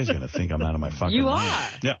God, this guy's going to think I'm out of my fucking You mind. are.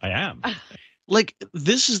 Yeah, I am. Like,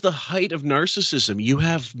 this is the height of narcissism. You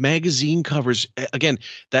have magazine covers. Again,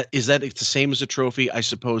 it's the same as a trophy? I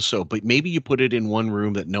suppose so. But maybe you put it in one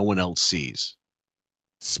room that no one else sees.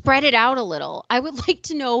 Spread it out a little. I would like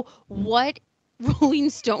to know what Rolling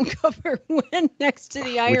Stone cover went next to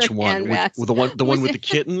the Iron Man mask. The one with the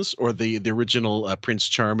kittens, or the original Prince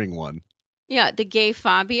Charming one? Yeah, the gay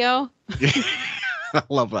Fabio. I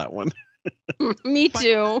love that one. Me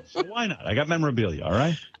too. So why not? I got memorabilia, all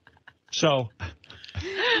right? So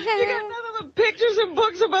you got none of the pictures and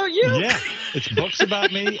books about you? Yeah, it's books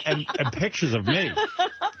about me and pictures of me.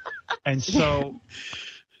 And so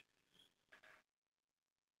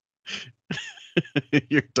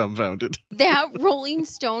you're dumbfounded. That Rolling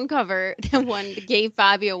Stone cover, the gay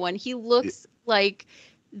Fabio one, he looks like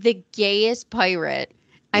the gayest pirate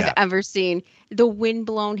I've ever seen. The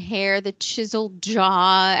windblown hair, the chiseled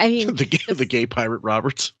jaw. I mean, the gay pirate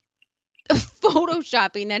Roberts. The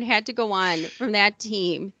photoshopping that had to go on from that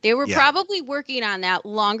team. They were probably working on that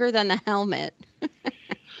longer than the helmet.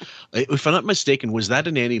 If I'm not mistaken, was that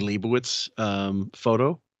an Annie Leibovitz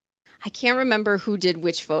photo? I can't remember who did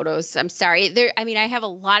which photos. I'm sorry. I have a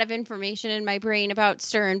lot of information in my brain about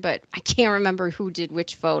Stern, but I can't remember who did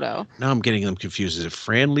which photo. Now I'm getting them confused. Is it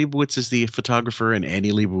Fran Leibovitz is the photographer and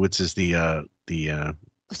Annie Leibovitz is the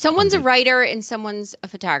Someone's a writer and someone's a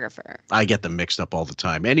photographer. I get them mixed up all the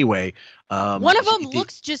time. Anyway, one of them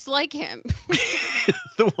looks just like him.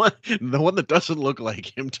 the one that doesn't look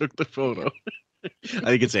like him took the photo. I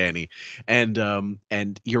think it's Annie, and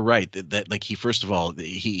you're right that like he first of all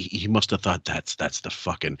he must have thought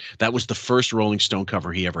that was the first Rolling Stone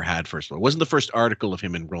cover he ever had. First of all, it wasn't the first article of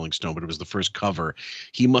him in Rolling Stone, but it was the first cover.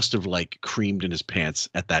 He must have like creamed in his pants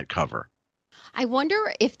at that cover. I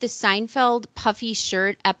wonder if the Seinfeld puffy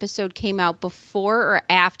shirt episode came out before or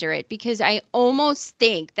after it, because I almost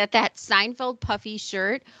think that Seinfeld puffy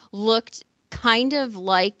shirt looked kind of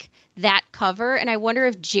like that cover, and I wonder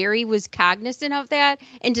if Jerry was cognizant of that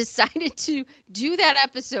and decided to do that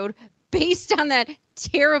episode based on that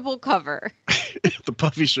terrible cover. The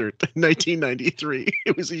puffy shirt, 1993.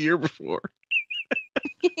 It was a year before.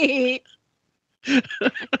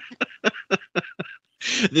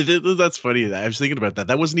 That's funny. I was thinking about that.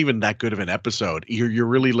 That wasn't even that good of an episode. You're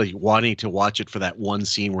really like wanting to watch it for that one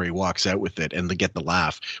scene where he walks out with it and to get the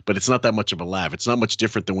laugh. But it's not that much of a laugh. It's not much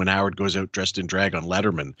different than when Howard goes out dressed in drag on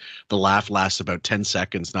Letterman. The laugh lasts about 10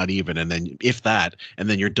 seconds, not even, and then if that, and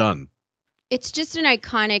then you're done. It's just an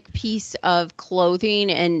iconic piece of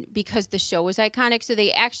clothing, and because the show was iconic, so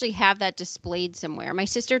they actually have that displayed somewhere. My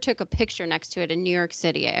sister took a picture next to it in New York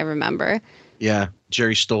City, I remember. Yeah,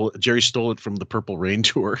 Jerry stole it from the Purple Rain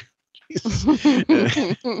tour.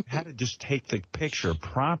 Had to just take the picture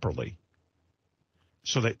properly.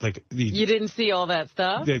 So that like you didn't see all that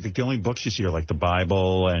stuff. The only books you see are like the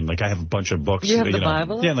Bible, and like I have a bunch of books. You have the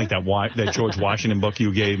Bible? Yeah, like that George Washington book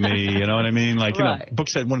you gave me. You know what I mean? Like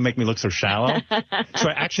books that wouldn't make me look so shallow. So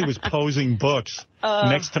I actually was posing books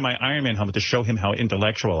next to my Iron Man helmet to show him how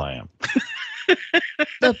intellectual I am.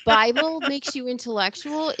 The Bible makes you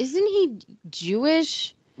intellectual? Isn't he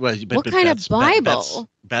Jewish? Well, what kind of Bible?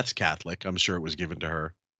 Beth's Catholic. I'm sure it was given to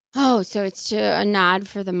her. Oh, so it's a nod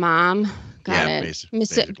for the mom. Got it.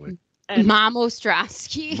 Basically. Mom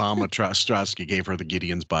Ostrowski. Mama Ostrowski gave her the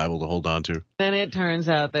Gideon's Bible to hold on to. Then it turns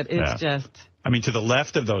out that it's just... I mean, to the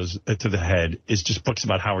left of those, to the head, is just books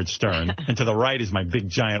about Howard Stern. And to the right is my big,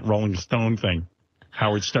 giant Rolling Stone thing.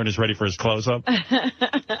 Howard Stern is ready for his close-up.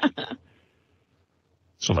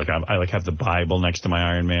 So, like, I have the Bible next to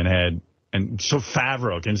my Iron Man head. And so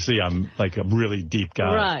Favreau can see I'm like a really deep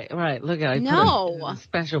guy. Right. Look at it. No.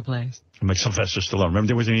 Special place. I'm like Sylvester Stallone. Remember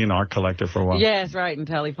there was an art collector for a while? Yes, right.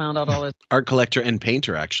 Until he found out all this. Art collector and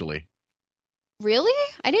painter, actually.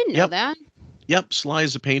 Really? I didn't know that. Yep, Sly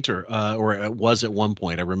is a painter, or it was at one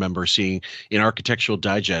point. I remember seeing in Architectural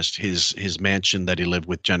Digest his mansion that he lived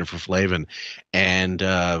with Jennifer Flavin, and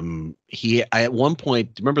at one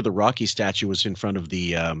point, remember the Rocky statue was in front of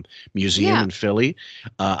the museum in Philly.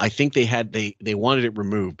 I think they wanted it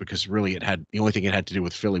removed because really the only thing it had to do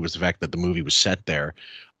with Philly was the fact that the movie was set there.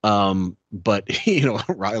 But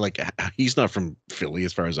like he's not from Philly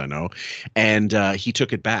as far as I know, and he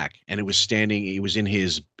took it back, and it was in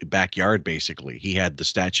his backyard basically. He had the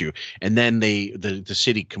statue, and then the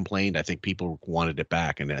city complained. I think people wanted it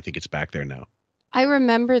back, and I think it's back there now. I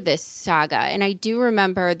remember this saga, and I do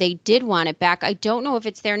remember they did want it back. I don't know if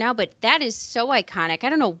it's there now, but that is so iconic. I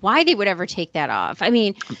don't know why they would ever take that off. I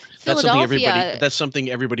mean, Philadelphia. That's something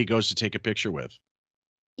everybody goes to take a picture with.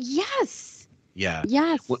 Yes. Yeah.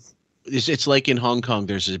 Yes. Well, it's like in Hong Kong,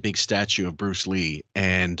 there's a big statue of Bruce Lee,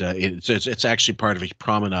 and it's actually part of a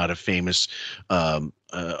promenade of famous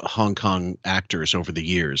Hong Kong actors over the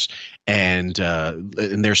years, and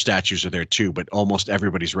their statues are there too. But almost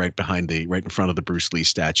everybody's right in front of the Bruce Lee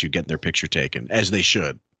statue, getting their picture taken, as they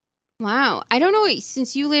should. Wow. I don't know.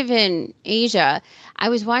 Since you live in Asia, I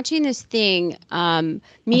was watching this thing,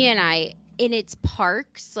 me and I, in its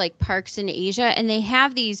parks, like parks in Asia, and they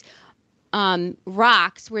have these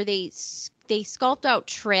rocks where they sculpt out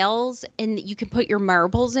trails, and you can put your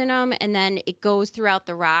marbles in them, and then it goes throughout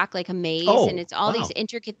the rock like a maze, and it's all these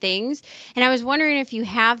intricate things. And I was wondering if you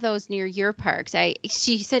have those near your parks.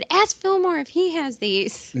 She said, ask Fillmore if he has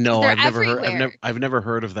these. No, I've never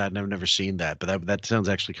heard of that, and I've never seen that. But that sounds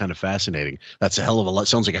actually kind of fascinating. That's a hell of a lot.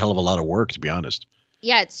 Sounds like a hell of a lot of work, to be honest.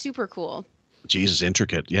 Yeah, it's super cool. Jesus,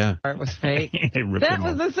 intricate, yeah. Art was fake. That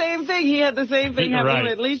was the same thing. He had the same thing happen. Right.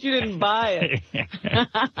 At least you didn't buy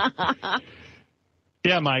it.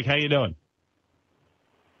 Yeah, Mike, how you doing?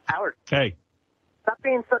 Howard. Hey. Stop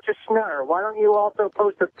being such a schnurr. Why don't you also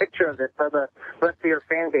post a picture of it so the rest of your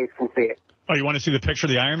fan base can see it? Oh, you want to see the picture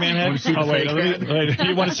of the Iron Man head? Oh, wait,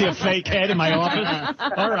 you want to see a fake head in my office?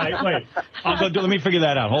 All right, wait. Let me figure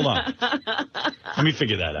that out. Hold on. Let me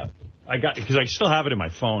figure that out. Because I still have it in my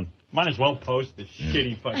phone. Might as well post this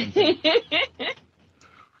shitty fucking thing.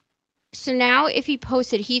 So now if he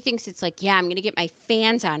posted, he thinks it's like, yeah, I'm going to get my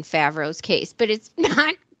fans on Favreau's case, but it's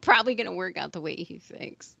not probably going to work out the way he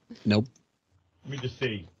thinks. Nope. Let me just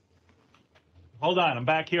see. Hold on. I'm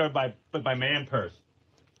back here with my man purse.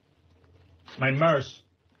 My merce.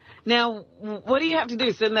 Now, what do you have to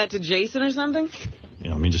do? Send that to Jason or something?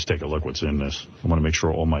 Yeah, let me just take a look what's in this. I want to make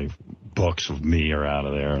sure all my books of me are out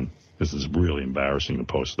of there, and this is really embarrassing to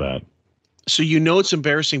post that. So it's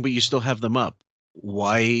embarrassing, but you still have them up.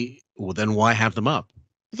 Why? Well, then why have them up?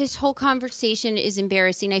 This whole conversation is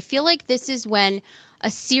embarrassing. I feel like this is when a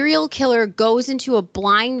serial killer goes into a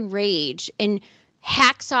blind rage and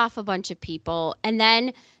hacks off a bunch of people and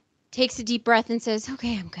then takes a deep breath and says,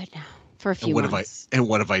 okay, I'm good now for a few months.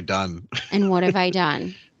 What have I done? And what have I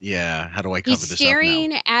done? Yeah. How do I cover this up now? He's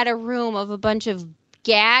staring at a room of a bunch of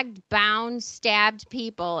gagged, bound, stabbed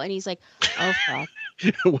people, and he's like, oh, fuck.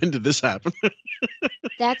 When did this happen?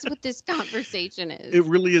 That's what this conversation is. It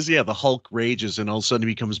really is. Yeah, the Hulk rages, and all of a sudden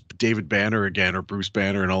he becomes David Banner again, or Bruce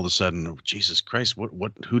Banner, and all of a sudden, oh, Jesus Christ,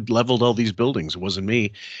 who leveled all these buildings? It wasn't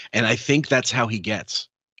me. And I think that's how he gets.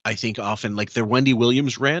 I think often, like the Wendy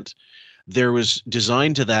Williams rant, there was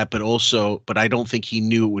design to that, but I don't think he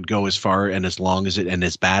knew it would go as far and as long as it and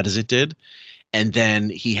as bad as it did. And then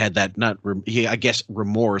he had that I guess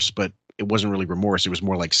remorse, but it wasn't really remorse. It was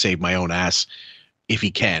more like save my own ass if he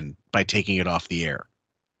can by taking it off the air.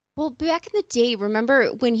 Well, back in the day, remember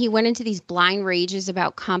when he went into these blind rages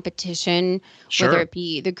about competition, whether it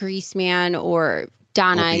be the Grease Man or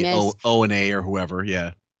Don Imus, O&A or whoever,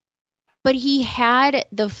 yeah. But he had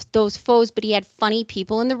those foes, but he had funny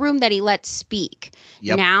people in the room that he let speak.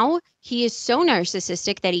 Yep. Now he is so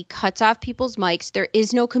narcissistic that he cuts off people's mics. There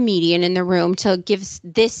is no comedian in the room to give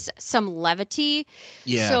this some levity.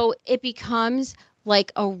 Yeah. So it becomes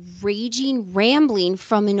like a raging rambling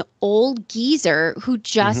from an old geezer who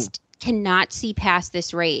just cannot see past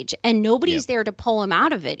this rage. And nobody's there to pull him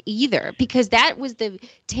out of it either, because that was the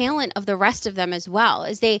talent of the rest of them as well,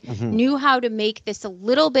 as they knew how to make this a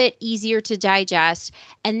little bit easier to digest,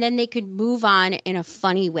 and then they could move on in a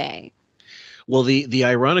funny way. Well, the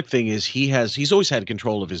ironic thing is he's always had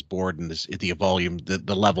control of his board and the volume,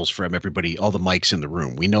 the levels from everybody, all the mics in the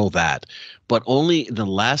room. We know that, but only in the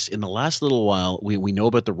last little while we know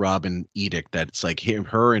about the Robin edict that it's like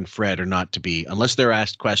her and Fred are not to be, unless they're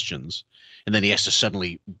asked questions, and then he has to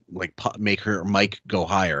suddenly like make her mic go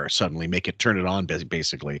higher, suddenly turn it on,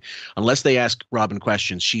 basically. Unless they ask Robin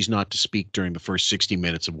questions, she's not to speak during the first 60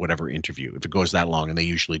 minutes of whatever interview, if it goes that long, and they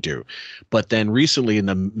usually do. But then recently in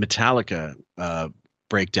the Metallica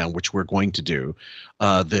breakdown, which we're going to do,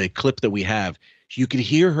 the clip that we have, you can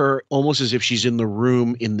hear her almost as if she's in the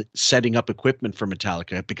room setting up equipment for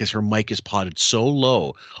Metallica, because her mic is potted so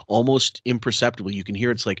low, almost imperceptible. You can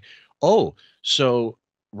hear it's like, oh, so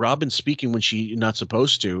Robin's speaking when she's not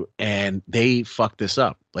supposed to, and they fucked this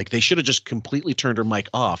up. Like, they should have just completely turned her mic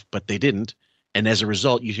off, but they didn't. And as a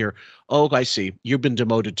result, you hear, oh, I see. You've been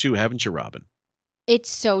demoted too, haven't you, Robin?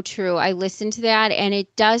 It's so true. I listened to that, and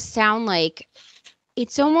it does sound like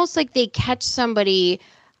it's almost like they catch somebody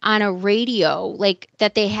on a radio, like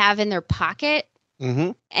that they have in their pocket,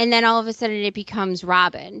 and then all of a sudden it becomes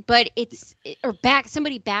Robin. But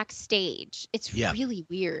somebody backstage. It's really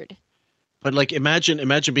weird. But like,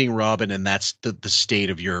 imagine being Robin, and that's the state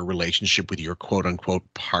of your relationship with your quote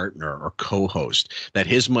unquote partner or co-host. That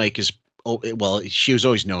his mic is. Oh, well, she was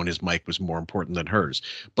always known his mic was more important than hers,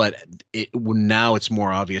 but now it's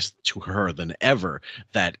more obvious to her than ever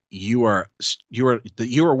that you are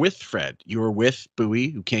with Fred. You are with Bowie,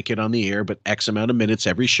 who can't get on the air, but X amount of minutes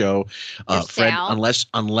every show. Fred,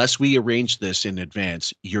 unless we arrange this in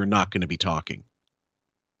advance, you're not going to be talking.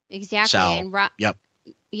 Exactly. Sal. And Yep.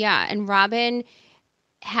 Yeah, and Robin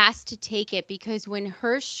has to take it, because when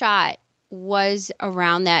her shot was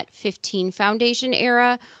around that 15 Foundation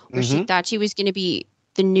era, where she thought she was going to be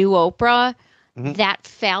the new Oprah, that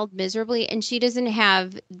failed miserably, and she doesn't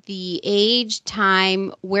have the age,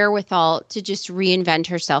 time, wherewithal to just reinvent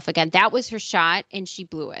herself again. That was her shot, and she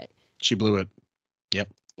blew it. She blew it. Yep.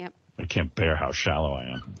 I can't bear how shallow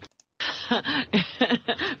I am.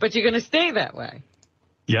 But you're going to stay that way.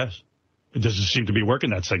 Yes. It doesn't seem to be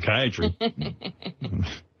working, that psychiatry.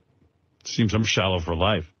 Seems I'm shallow for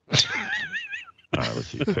life. All right, let's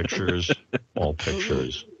see. Pictures. All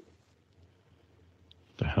pictures.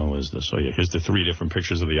 The hell is this? Oh, yeah. Here's the 3 different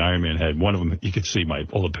pictures of the Iron Man head. One of them, you can see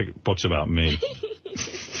all the books about me.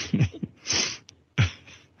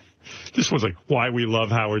 This one's like, Why We Love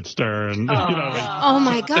Howard Stern. Oh,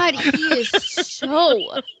 my God. He is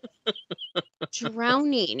so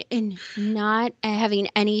drowning and not having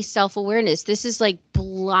any self-awareness. This is like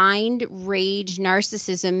blind rage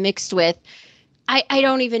narcissism mixed with, I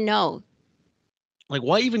don't even know. Like,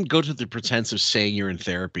 why even go to the pretense of saying you're in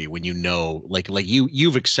therapy when you know, like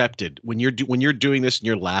you've accepted when you're doing this and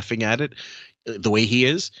you're laughing at it, the way he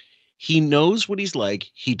is. He knows what he's like.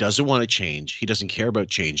 He doesn't want to change. He doesn't care about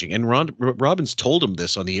changing. And Robin's told him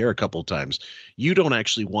this on the air a couple of times. You don't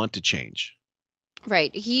actually want to change.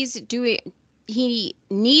 Right. He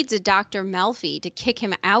needs a Dr. Melfi to kick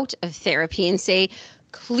him out of therapy and say,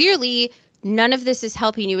 clearly, none of this is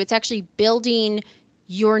helping you. It's actually building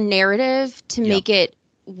your narrative to make it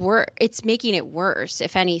worse. It's making it worse,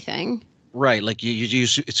 if anything. Right. Like you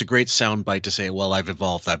use, it's a great soundbite to say, well, I've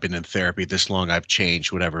evolved. I've been in therapy this long. I've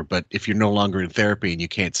changed, whatever. But if you're no longer in therapy and you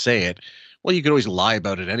can't say it, well, you could always lie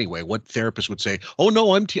about it anyway. What therapist would say, oh,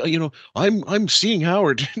 no, I'm seeing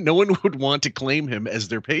Howard. No one would want to claim him as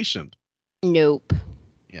their patient. Nope.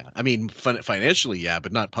 Yeah. I mean, financially, yeah,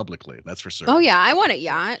 but not publicly. That's for certain. Oh, yeah. I want a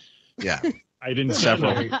yacht. Yeah. I didn't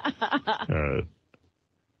several.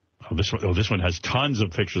 This one has tons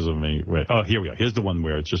of pictures of me. Wait, here we go. Here's the one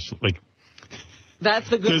where it's just like. That's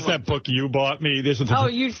the good There's one. that book you bought me.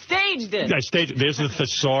 You staged it. I staged it. There's a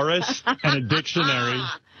thesaurus and a dictionary.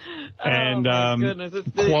 And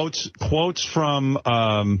quotes from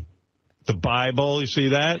the Bible. You see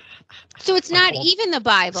that? So it's not even the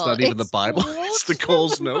Bible. It's not even the Bible. It's the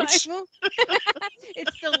Cole's Notes.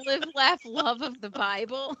 It's the live, laugh, love of the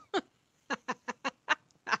Bible.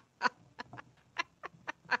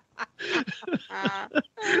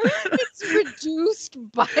 It's reduced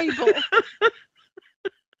Bible.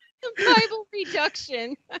 Bible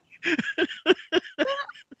reduction.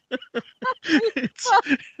 It's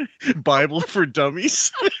Bible for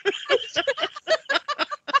dummies. I'm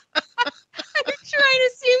trying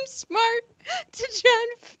to seem smart to John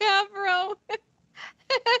Favreau.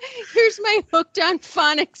 Here's my hooked on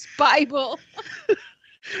phonics Bible.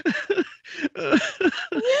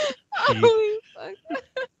 Holy fuck.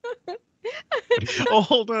 Oh,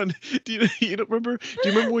 hold on. Do you remember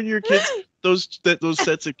when you were kids? Those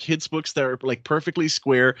sets of kids books that are like perfectly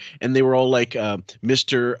square, and they were all like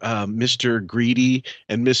Mr. Greedy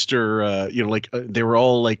and Mr. They were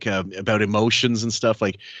all like about emotions and stuff.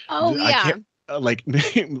 Like, oh yeah, like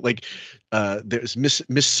there's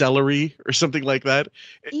Miss Celery or something like that.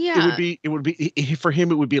 Yeah, it would be for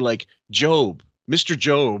him. It would be like Job, Mr.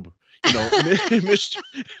 Job. No, Mr.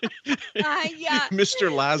 Yeah.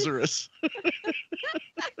 Mr. Lazarus.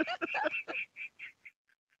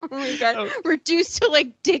 Oh my God. Reduced to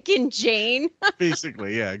like Dick and Jane.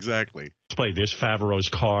 Basically, yeah, exactly. Let's play this Favreau's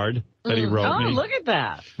card that he wrote me. Oh, look at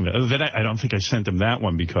that. Then I don't think I sent him that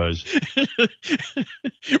one because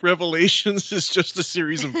Revelations is just a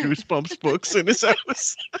series of Goosebumps books in his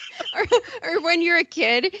house. or when you're a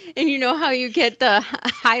kid and you know how you get the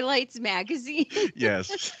Highlights magazine.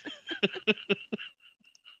 Yes.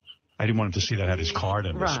 I didn't want him to see that I had his card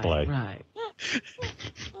on display. Right.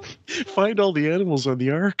 Find all the animals on the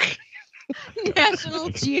ark. National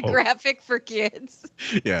Geographic for kids.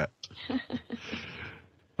 Yeah. All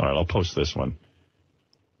right, I'll post this one.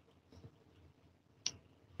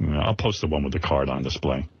 I'll post the one with the card on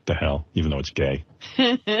display. The hell, even though it's gay.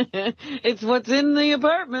 It's what's in the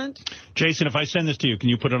apartment. Jason, if I send this to you, can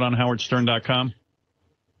you put it on howardstern.com?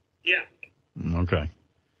 Yeah. Okay.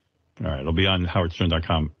 All right, it'll be on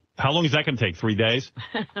howardstern.com. How long is that going to take? 3 days?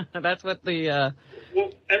 That's what the...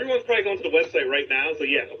 Well, everyone's probably going to the website right now, so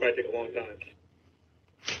yeah, it'll probably take a long time.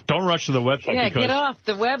 Don't rush to the website. Yeah, because, get off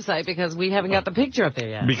the website because we haven't got the picture up there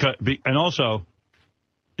yet. And also,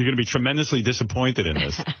 you're going to be tremendously disappointed in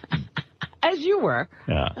this. As you were.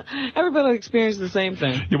 Yeah. Everybody experienced the same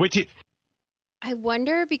thing. Yeah, wait till... I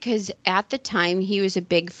wonder because at the time he was a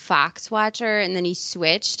big Fox watcher and then he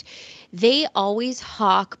switched. They always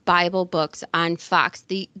hawk Bible books on Fox.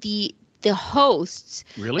 The hosts,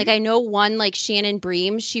 really? Like I know one like Shannon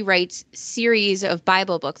Bream, she writes series of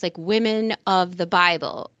Bible books like Women of the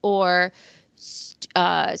Bible or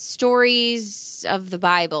Stories of the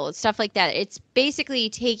Bible, stuff like that. It's basically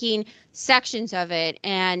taking sections of it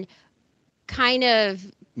and kind of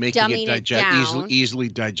making dumbing it down. easily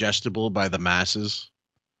digestible by the masses.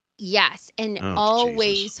 Yes, and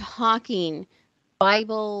always hawking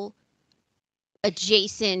Bible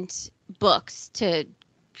adjacent books to,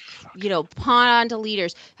 pawn on to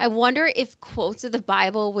leaders. I wonder if Quotes of the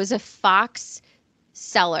Bible was a Fox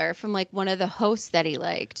seller from like one of the hosts that he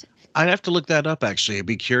liked. I'd have to look that up, actually. I'd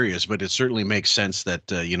be curious, but it certainly makes sense that,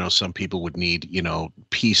 some people would need,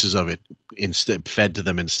 pieces of it instead fed to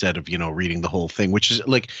them instead of, reading the whole thing, which is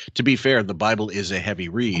like, to be fair, the Bible is a heavy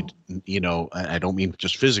read. I don't mean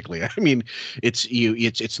just physically. I mean,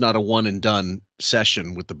 it's not a one and done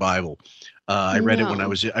session with the Bible. I read it when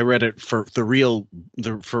I read it for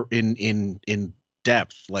in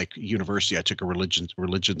depth, like university. I took a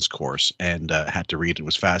religions course and had to read it. It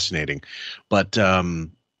was fascinating, but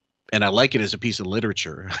and I like it as a piece of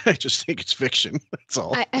literature. I just think it's fiction. That's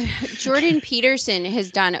all. Jordan Peterson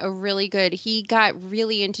has done a really good. He got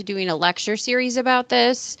really into doing a lecture series about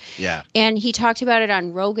this. Yeah. And he talked about it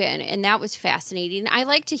on Rogan, and that was fascinating. I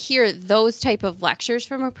like to hear those type of lectures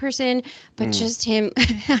from a person, but just him.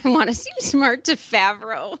 I want to seem smart to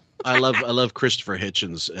Favreau. I love Christopher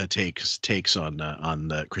Hitchens' takes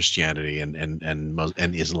on Christianity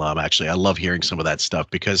and Islam. Actually, I love hearing some of that stuff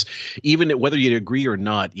because even whether you agree or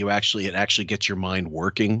not, it actually gets your mind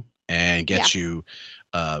working and gets you,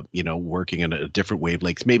 working in a different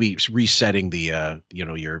wavelength. Maybe resetting the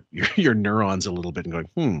your neurons a little bit and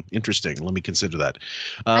going, interesting. Let me consider that.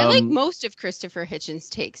 I like most of Christopher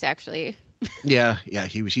Hitchens' takes, actually. Yeah,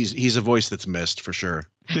 he's a voice that's missed for sure.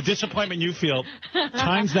 The disappointment you feel,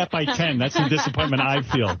 times that by 10. That's the disappointment I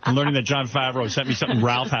feel. I'm learning that John Favreau sent me something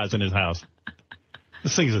Ralph has in his house.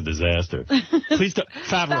 This thing's a disaster. Please,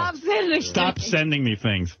 Favreau, stop sending me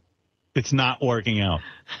things. It's not working out.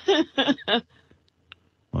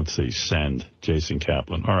 Let's see, send, Jason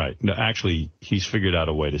Kaplan. All right. No, actually, he's figured out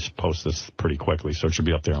a way to post this pretty quickly, so it should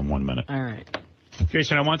be up there in 1 minute. All right.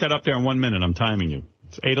 Jason, I want that up there in 1 minute. I'm timing you.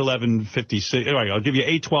 It's 8:11:56. All right, I'll give you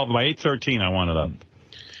 8:12. By 8:13, I want it up.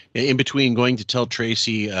 In between going to tell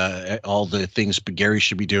Tracy all the things Gary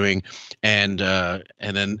should be doing and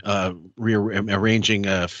then rearranging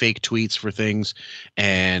fake tweets for things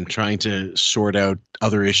and trying to sort out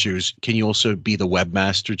other issues, can you also be the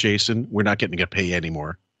webmaster, Jason? We're not getting to get paid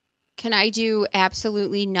anymore. Can I do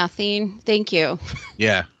absolutely nothing? Thank you.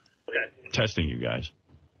 Yeah. Okay. Testing you guys.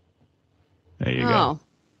 There you go.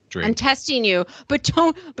 Drink. I'm testing you, but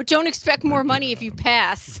don't expect more money if you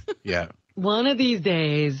pass. Yeah. One of these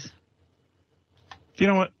days. You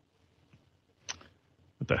know what?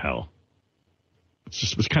 What the hell?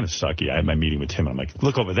 It was kind of sucky. I had my meeting with Tim. I'm like,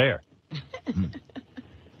 look over there.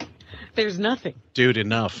 There's nothing. Dude,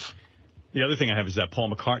 enough. The other thing I have is that Paul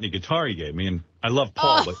McCartney guitar he gave me, and I love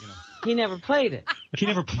Paul, but he never played it. He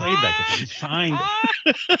never played that guitar. He signed.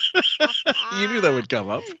 You knew that would come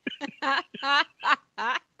up.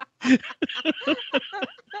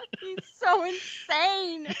 He's so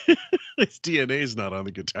insane. His DNA's not on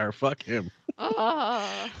the guitar. Fuck him. Oh,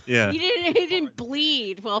 Yeah. He didn't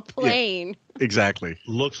bleed while playing. Exactly.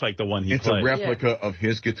 Looks like the one he It's played. a replica of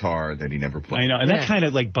his guitar that he never played. I know, and that kind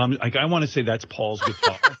of like bums. Like I want to say that's Paul's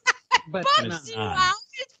guitar, but Bums you out.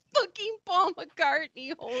 It's fucking Paul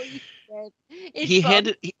McCartney. Holy shit! He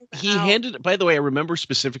handed. By the way, I remember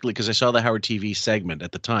specifically because I saw the Howard TV segment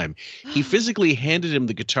at the time. He physically handed him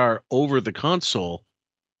the guitar over the console,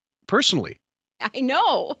 personally. I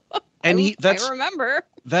know. And I remember.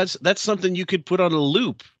 That's something you could put on a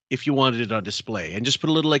loop if you wanted it on display, and just put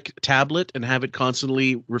a little like tablet and have it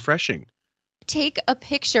constantly refreshing. Take a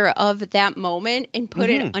picture of that moment and put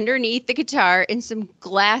it underneath the guitar in some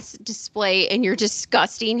glass display in your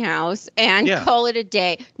disgusting house and call it a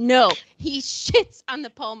day. No, he shits on the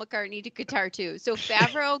Paul McCartney guitar too. So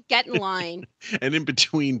Favreau, get in line. And in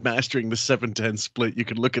between mastering the 7/10 split, you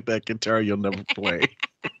can look at that guitar you'll never play.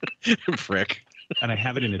 Frick. And I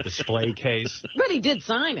have it in a display case. But he did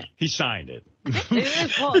sign it. He signed it. It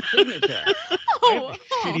is Paul's signature. I have the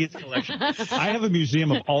shittiest collection. I have a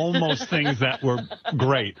museum of almost things that were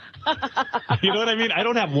great. You know what I mean? I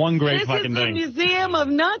don't have one great fucking thing. This is a museum of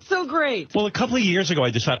not so great. Well, a couple of years ago, I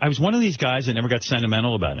decided I was one of these guys that never got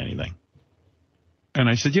sentimental about anything. And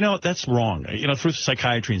I said, you know, that's wrong. You know, through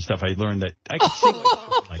psychiatry and stuff, I learned that I can sing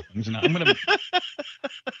like things. And I'm gonna.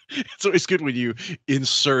 It's always good when you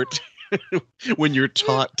insert when you're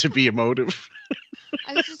taught to be emotive.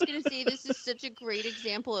 I was just going to say, this is such a great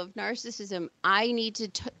example of narcissism. I need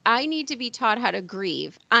to be taught how to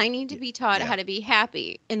grieve. I need to be taught how to be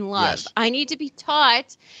happy in love. Yes. I need to be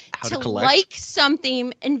taught to like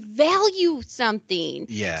something and value something.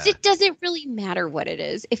 Yeah. So it doesn't really matter what it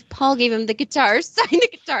is. If Paul gave him the guitar, signed the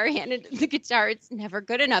guitar, handed him the guitar, it's never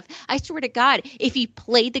good enough. I swear to God, if he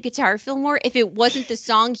played the guitar, Fillmore, if it wasn't the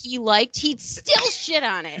song he liked, he'd still shit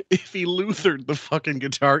on it. If he luthered the fucking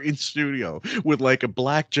guitar in studio with like a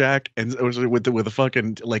blackjack and with a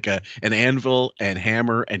fucking like an anvil and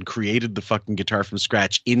hammer and created the fucking guitar from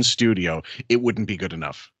scratch in studio, it wouldn't be good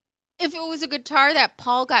enough. If it was a guitar that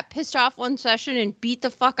Paul got pissed off one session and beat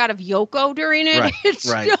the fuck out of Yoko during it, it'd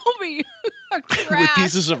still be a trash. With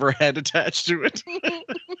pieces of her head attached to it.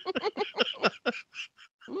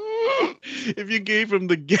 If you gave him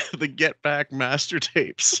the Get Back master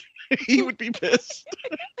tapes, he would be pissed.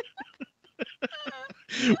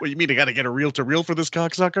 What, you mean I got to get a reel-to-reel for this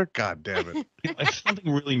cocksucker? God damn it. If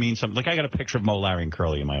something really means something, like I got a picture of Mo, Larry, and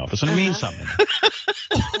Curly in my office, and it means something.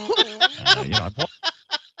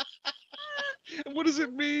 What does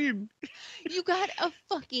it mean? You got a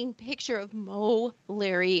fucking picture of Mo,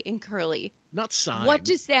 Larry, and Curly. Not signed. What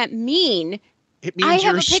does that mean? It means I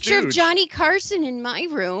you're have a picture of Johnny Carson in my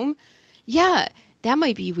room. Yeah, that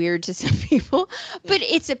might be weird to some people, but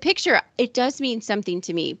it's a picture. It does mean something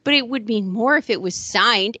to me, but it would mean more if it was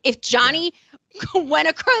signed. If Johnny went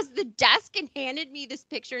across the desk and handed me this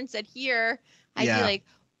picture and said, here, I'd be like,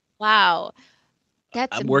 wow,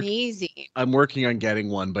 that's amazing. I'm working on getting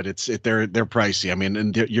one, but they're pricey. I mean,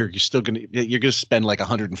 and you're gonna spend like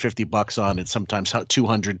 $150 on it. Sometimes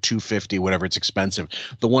 $200, $250, whatever. It's expensive.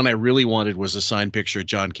 The one I really wanted was a signed picture of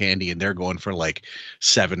John Candy, and they're going for like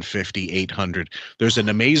 $750, $800. There's an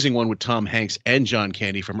amazing one with Tom Hanks and John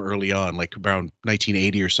Candy from early on, like around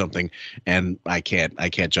 1980 or something, and I can't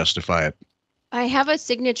justify it. I have a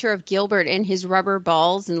signature of Gilbert and his rubber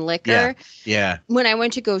balls and liquor. Yeah. When I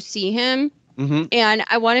went to go see him. Mm-hmm. And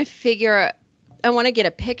I want to get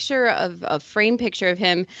a picture of a frame picture of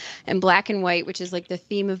him in black and white, which is like the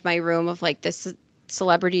theme of my room of like the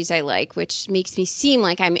celebrities I like, which makes me seem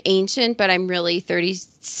like I'm ancient, but I'm really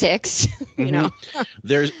 36, you know.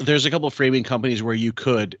 There's a couple of framing companies where you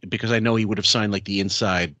could, because I know he would have signed like the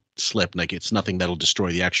inside slip, like it's nothing that'll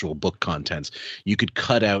destroy the actual book contents. You could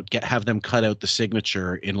have them cut out the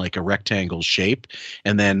signature in like a rectangle shape,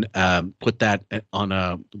 and then put that on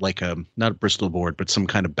not a Bristol board, but some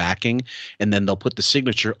kind of backing, and then they'll put the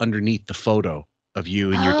signature underneath the photo of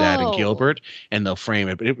you and your dad and Gilbert, and they'll frame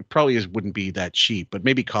it. But it probably wouldn't be that cheap. But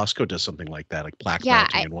maybe Costco does something like that, like plaque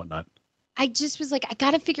mounting and whatnot. I just was like, I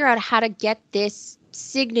got to figure out how to get this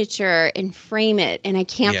signature and frame it, and I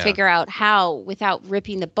can't figure out how without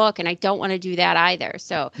ripping the book, and I don't want to do that either.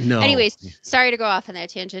 So anyways, sorry to go off on that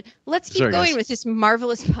tangent. Let's keep going with this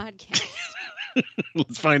marvelous podcast.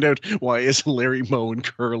 Let's find out why is Larry, Moe, and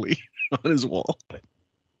Curly on his wall.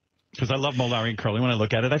 Because I love Mo, Larry, and Curly. When I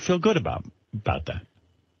look at it, I feel good about that.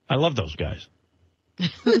 I love those guys.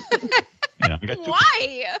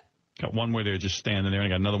 Why? Got one where they're just standing there,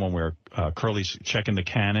 and I got another one where Curly's checking the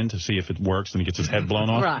cannon to see if it works, and he gets his head blown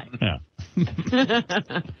off. Right. Yeah.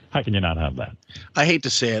 How can you not have that? I hate to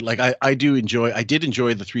say it. Like I did enjoy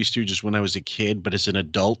the Three Stooges when I was a kid, but as an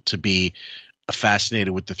adult to be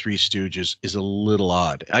fascinated with the Three Stooges is a little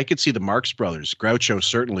odd. I could see the Marx Brothers, Groucho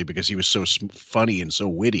certainly, because he was so funny and so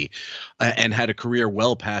witty, and had a career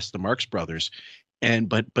well past the Marx Brothers.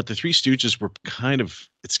 But the Three Stooges were kind of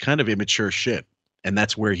immature shit, and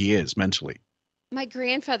that's where he is mentally. My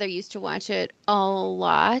grandfather used to watch it a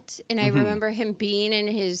lot, and I remember him being in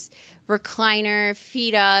his recliner,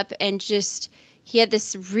 feet up, and just he had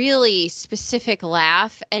this really specific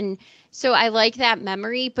laugh, and so I like that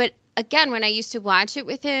memory. But again, when I used to watch it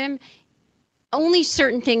with him, only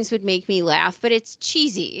certain things would make me laugh, but it's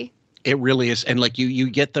cheesy. It really is, and like you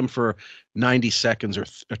get them for 90 seconds or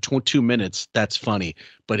 2 minutes, that's funny.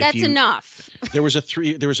 But that's enough. There was a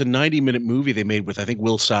 90-minute movie they made with, I think,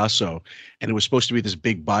 Will Sasso, and it was supposed to be this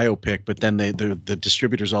big biopic, but then the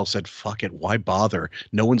distributors all said, fuck it, why bother?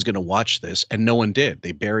 No one's going to watch this, and no one did.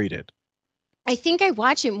 They buried it. I think I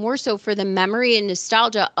watch it more so for the memory and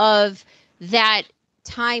nostalgia of that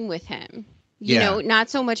time with him. You know, not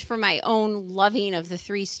so much for my own loving of the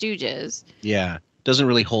Three Stooges. Yeah. Doesn't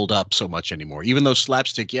really hold up so much anymore. Even though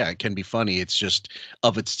slapstick, it can be funny. It's just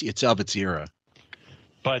of its era.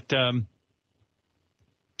 But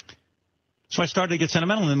so I started to get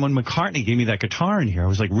sentimental, and then when McCartney gave me that guitar in here, I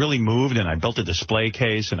was like really moved, and I built a display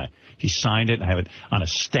case, and he signed it, and I have it on a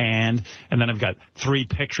stand, and then I've got 3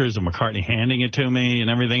 pictures of McCartney handing it to me and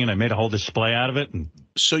everything, and I made a whole display out of it. And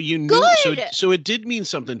so you knew, so it did mean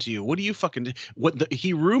something to you. What do you fucking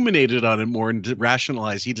he ruminated on it more and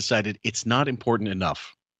rationalized. He decided it's not important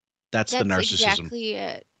enough. That's the narcissism. Exactly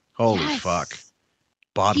it. Holy fuck,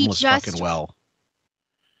 bottomless fucking well.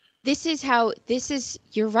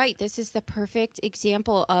 You're right. This is the perfect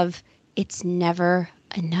example of it's never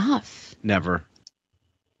enough. Never.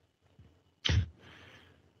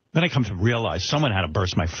 Then I come to realize someone had to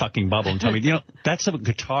burst my fucking bubble and tell me, that's a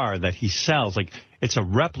guitar that he sells. Like, it's a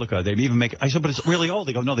replica. They even make it. I said, but it's really old.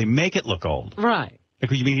 They go, no, they make it look old. Right.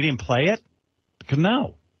 Like, you mean he didn't play it? Because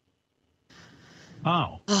no.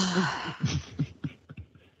 Oh.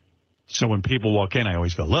 So when people walk in, I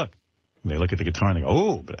always go, look. And they look at the guitar and they go,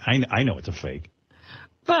 oh, but I know it's a fake.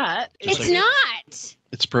 But it's not.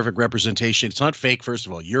 It's perfect representation. It's not fake, first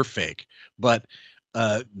of all. You're fake. But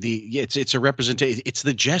it's a representation. It's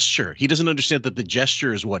the gesture. He doesn't understand that the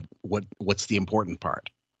gesture is what's the important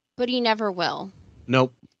part. But he never will.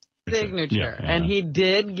 Nope. Signature. And he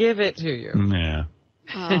did give it to you. Yeah.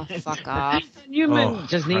 Oh, fuck off. You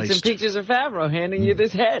just need some pictures of Favreau handing you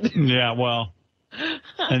this head. Yeah, well.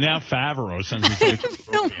 And now Favreau sends me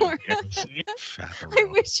I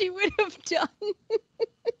wish he would have done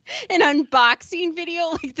an unboxing video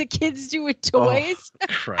like the kids do with toys. Oh,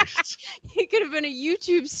 Christ. He could have been a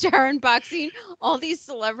YouTube star unboxing all these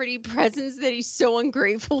celebrity presents that he's so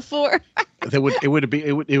ungrateful for. It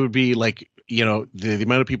would be like, the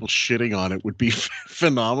amount of people shitting on it would be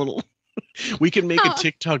phenomenal. We can make a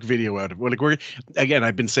TikTok video out of it.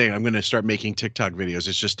 I've been saying I'm going to start making TikTok videos.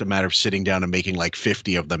 It's just a matter of sitting down and making like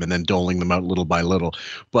 50 of them and then doling them out little by little.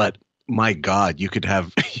 But my God, you could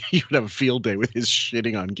have a field day with his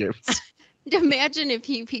shitting on gifts. Imagine if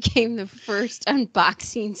he became the first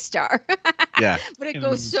unboxing star. Yeah. But it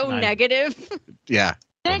goes so negative. Yeah.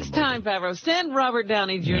 Next time, Favreau, send Robert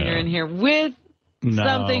Downey Jr. in here with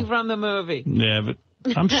something from the movie. Yeah, but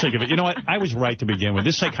I'm sick of it. You know what? I was right to begin with.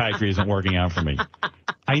 This psychiatry isn't working out for me.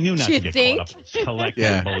 I knew not to get caught up in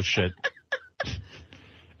collecting bullshit.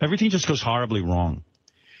 Everything just goes horribly wrong.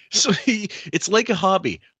 So it's like a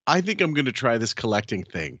hobby. I think I'm going to try this collecting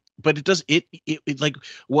thing, but it does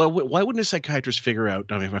why wouldn't a psychiatrist figure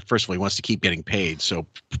out? I mean, first of all, he wants to keep getting paid, so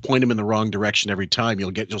point him in the wrong direction every time.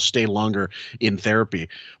 You'll stay longer in therapy,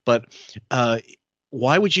 but.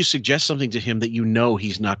 Why would you suggest something to him that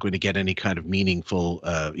he's not going to get any kind of meaningful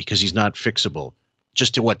because he's not fixable?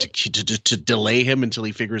 Just to delay him until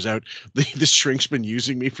he figures out this shrink's been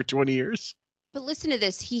using me for 20 years? But listen to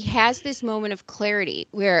this. He has this moment of clarity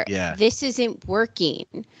where this isn't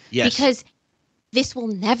working because this will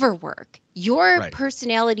never work. Your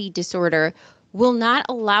personality disorder will not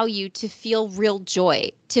allow you to feel real joy,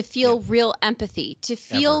 to feel real empathy, to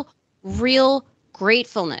feel real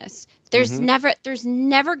gratefulness. There's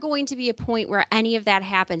never going to be a point where any of that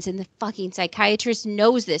happens, and the fucking psychiatrist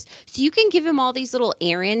knows this. So you can give him all these little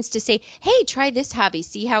errands to say, hey, try this hobby,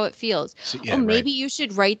 see how it feels. Maybe you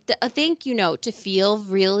should write a thank you note to feel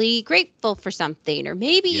really grateful for something, or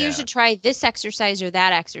maybe you should try this exercise or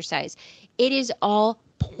that exercise. It is all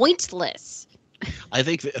pointless. I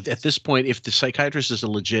think at this point, if the psychiatrist is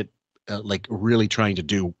a legit like really trying to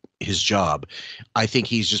do his job. I think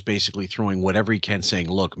he's just basically throwing whatever he can,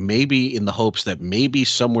 saying, look, maybe in the hopes that maybe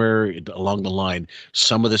somewhere along the line,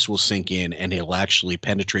 some of this will sink in and he'll actually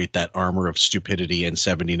penetrate that armor of stupidity and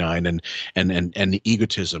 79 and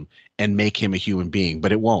egotism and make him a human being.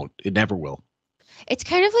 But it won't. It never will. It's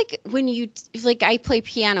kind of like when I play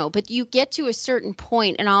piano, but you get to a certain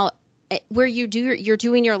point and where you're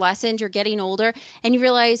doing your lessons, you're getting older, and you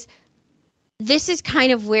realize this is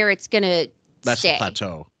kind of where it's going to That's stay. the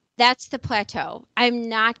plateau. That's the plateau. I'm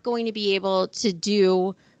not going to be able to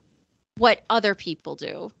do what other people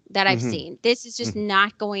do that I've seen. This is just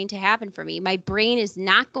not going to happen for me. My brain is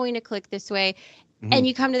not going to click this way. And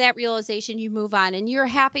you come to that realization, you move on, and you're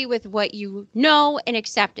happy with what you know and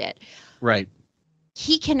accept it. Right.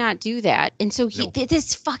 He cannot do that. And so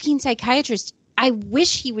this fucking psychiatrist, I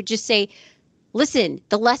wish he would just say, listen,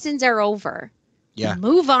 the lessons are over. Yeah.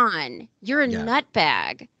 Move on. You're a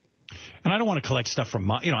nutbag. And I don't want to collect stuff from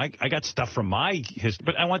my, I got stuff from my history,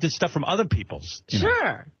 but I want this stuff from other people's.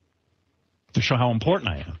 Sure. To show how important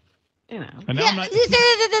I am. And now I'm not...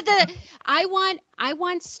 I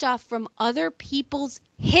want stuff from other people's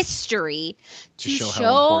history to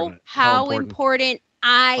show how important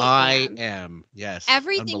I am. Yes.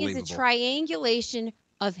 Everything is a triangulation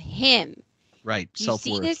of him. Right. Do you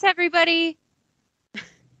Self-worth. see this, everybody?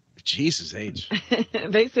 Jesus H.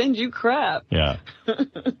 They send you crap. Yeah.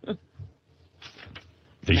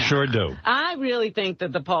 They sure do. I really think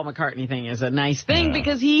that the Paul McCartney thing is a nice thing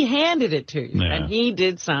because he handed it to you and he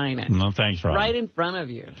did sign it. No, thanks, Rob. Right in front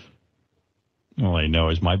of you. All I know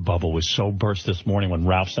is my bubble was so burst this morning when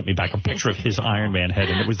Ralph sent me back a picture of his Iron Man head,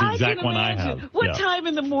 and it was the exact one I have. What time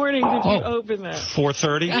in the morning did you open that?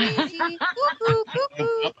 4:30. I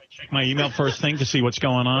check my email first thing to see what's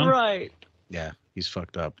going on. Right. Yeah, he's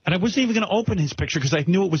fucked up. And I wasn't even going to open his picture because I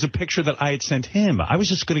knew it was a picture that I had sent him. I was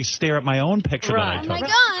just going to stare at my own picture that I took. Oh my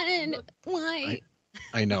God. Why?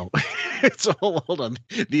 I know. It's all, hold on.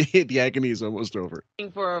 The agony is almost over.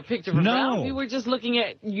 For a picture from Ralph, you were just looking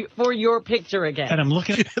at for your picture again. And I'm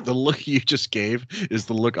looking at the look you just gave is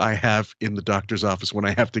the look I have in the doctor's office when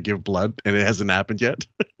I have to give blood and it hasn't happened yet.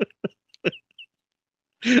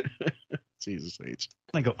 Jesus H.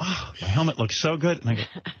 I go, oh, my helmet looks so good. And I go,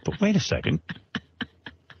 but wait a second.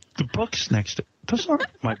 The book's next to those aren't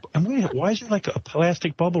my. And wait, why is there like a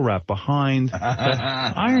plastic bubble wrap behind the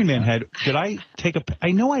Iron Man head? Did I take a?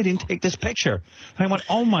 I know I didn't take this picture. And I went,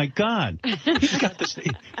 oh my God, he's got this.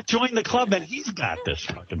 Join the club, and he's got this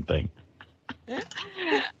fucking thing. And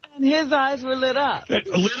his eyes were lit up. Lit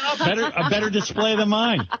up, a better display than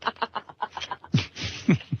mine.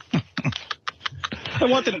 I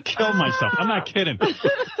wanted to kill myself. I'm not kidding.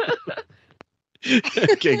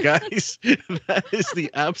 Okay, guys, that is the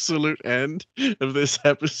absolute end of this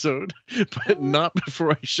episode, but not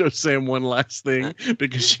before I show Sam one last thing,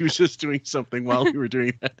 because she was just doing something while we were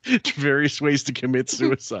doing that. Various ways to commit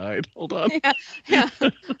suicide. Hold on. Yeah.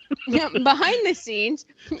 Behind the scenes,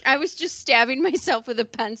 I was just stabbing myself with a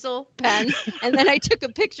pen, and then I took a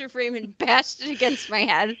picture frame and bashed it against my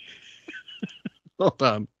head. Hold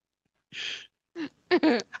on.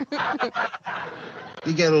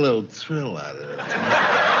 You get a little thrill out of it.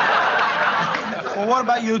 Well, what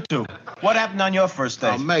about you two? What happened on your first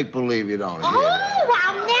date? Oh, make believe you don't. Oh,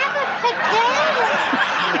 I'll never forget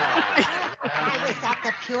it. I was at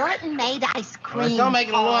the Puritan made ice cream. Well, don't make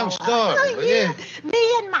it a long story. Oh, yeah.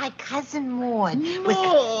 Me and my cousin Maud. We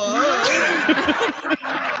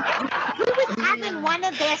was having one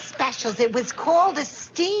of their specials. It was called a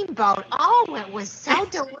steamboat. Oh, it was so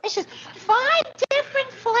delicious. 5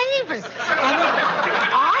 different flavors. And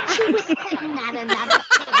Archie was sitting at another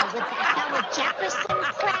table with that fellow Jefferson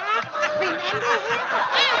crab. Remember him?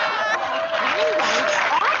 Anyway,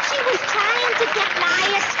 Archie was trying to get my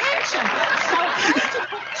attention. So first he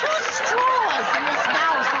put 2 straws in his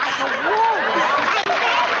mouth like a walrus.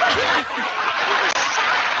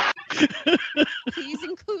 Please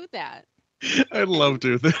include that. I'd love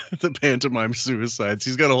to. The pantomime suicides.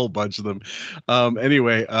 He's got a whole bunch of them.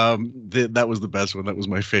 Anyway, that was the best one. That was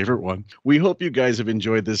my favorite one. We hope you guys have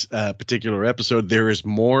enjoyed this particular episode. There is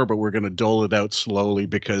more, but we're going to dole it out slowly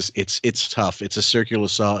because it's tough. It's a circular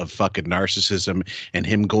saw of fucking narcissism and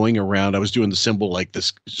him going around. I was doing the symbol like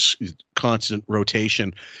this constant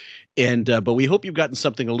rotation. And but we hope you've gotten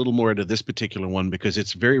something a little more out of this particular one because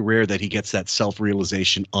it's very rare that he gets that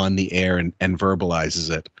self-realization on the air and verbalizes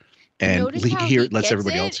it. And lets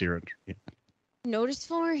everybody else hear it. Yeah. Notice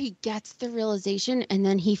where he gets the realization and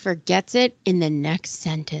then he forgets it in the next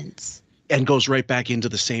sentence. And goes right back into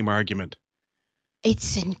the same argument.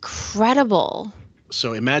 It's incredible.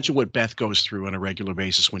 So imagine what Beth goes through on a regular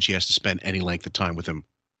basis when she has to spend any length of time with him.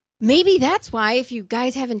 Maybe that's why, if you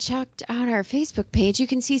guys haven't checked out our Facebook page, you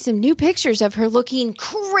can see some new pictures of her looking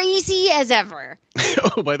crazy as ever.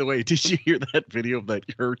 Oh, by the way, did you hear that video of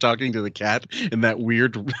her talking to the cat and that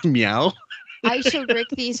weird meow? I showed Rick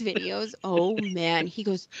these videos. Oh, man. He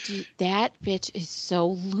goes, dude, that bitch is so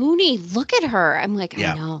loony. Look at her. I'm like,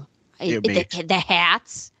 I know. The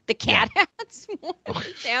hats. The cat hats.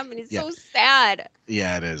 Damn, and it's so sad.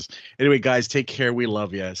 Yeah, it is. Anyway, guys, take care. We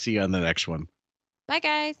love you. See you on the next one. Bye,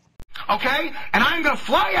 guys. Okay? And I'm going to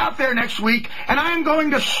fly out there next week, and I'm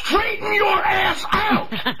going to straighten your ass out.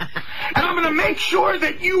 And I'm going to make sure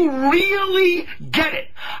that you really get it.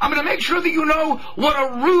 I'm going to make sure that you know what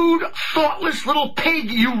a rude, thoughtless little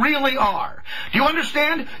pig you really are. Do you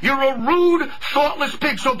understand? You're a rude, thoughtless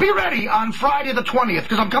pig. So be ready on Friday the 20th,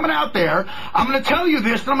 because I'm coming out there. I'm going to tell you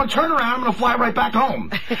this, then I'm going to turn around, I'm going to fly right back home.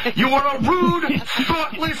 You are a rude,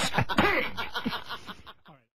 thoughtless pig.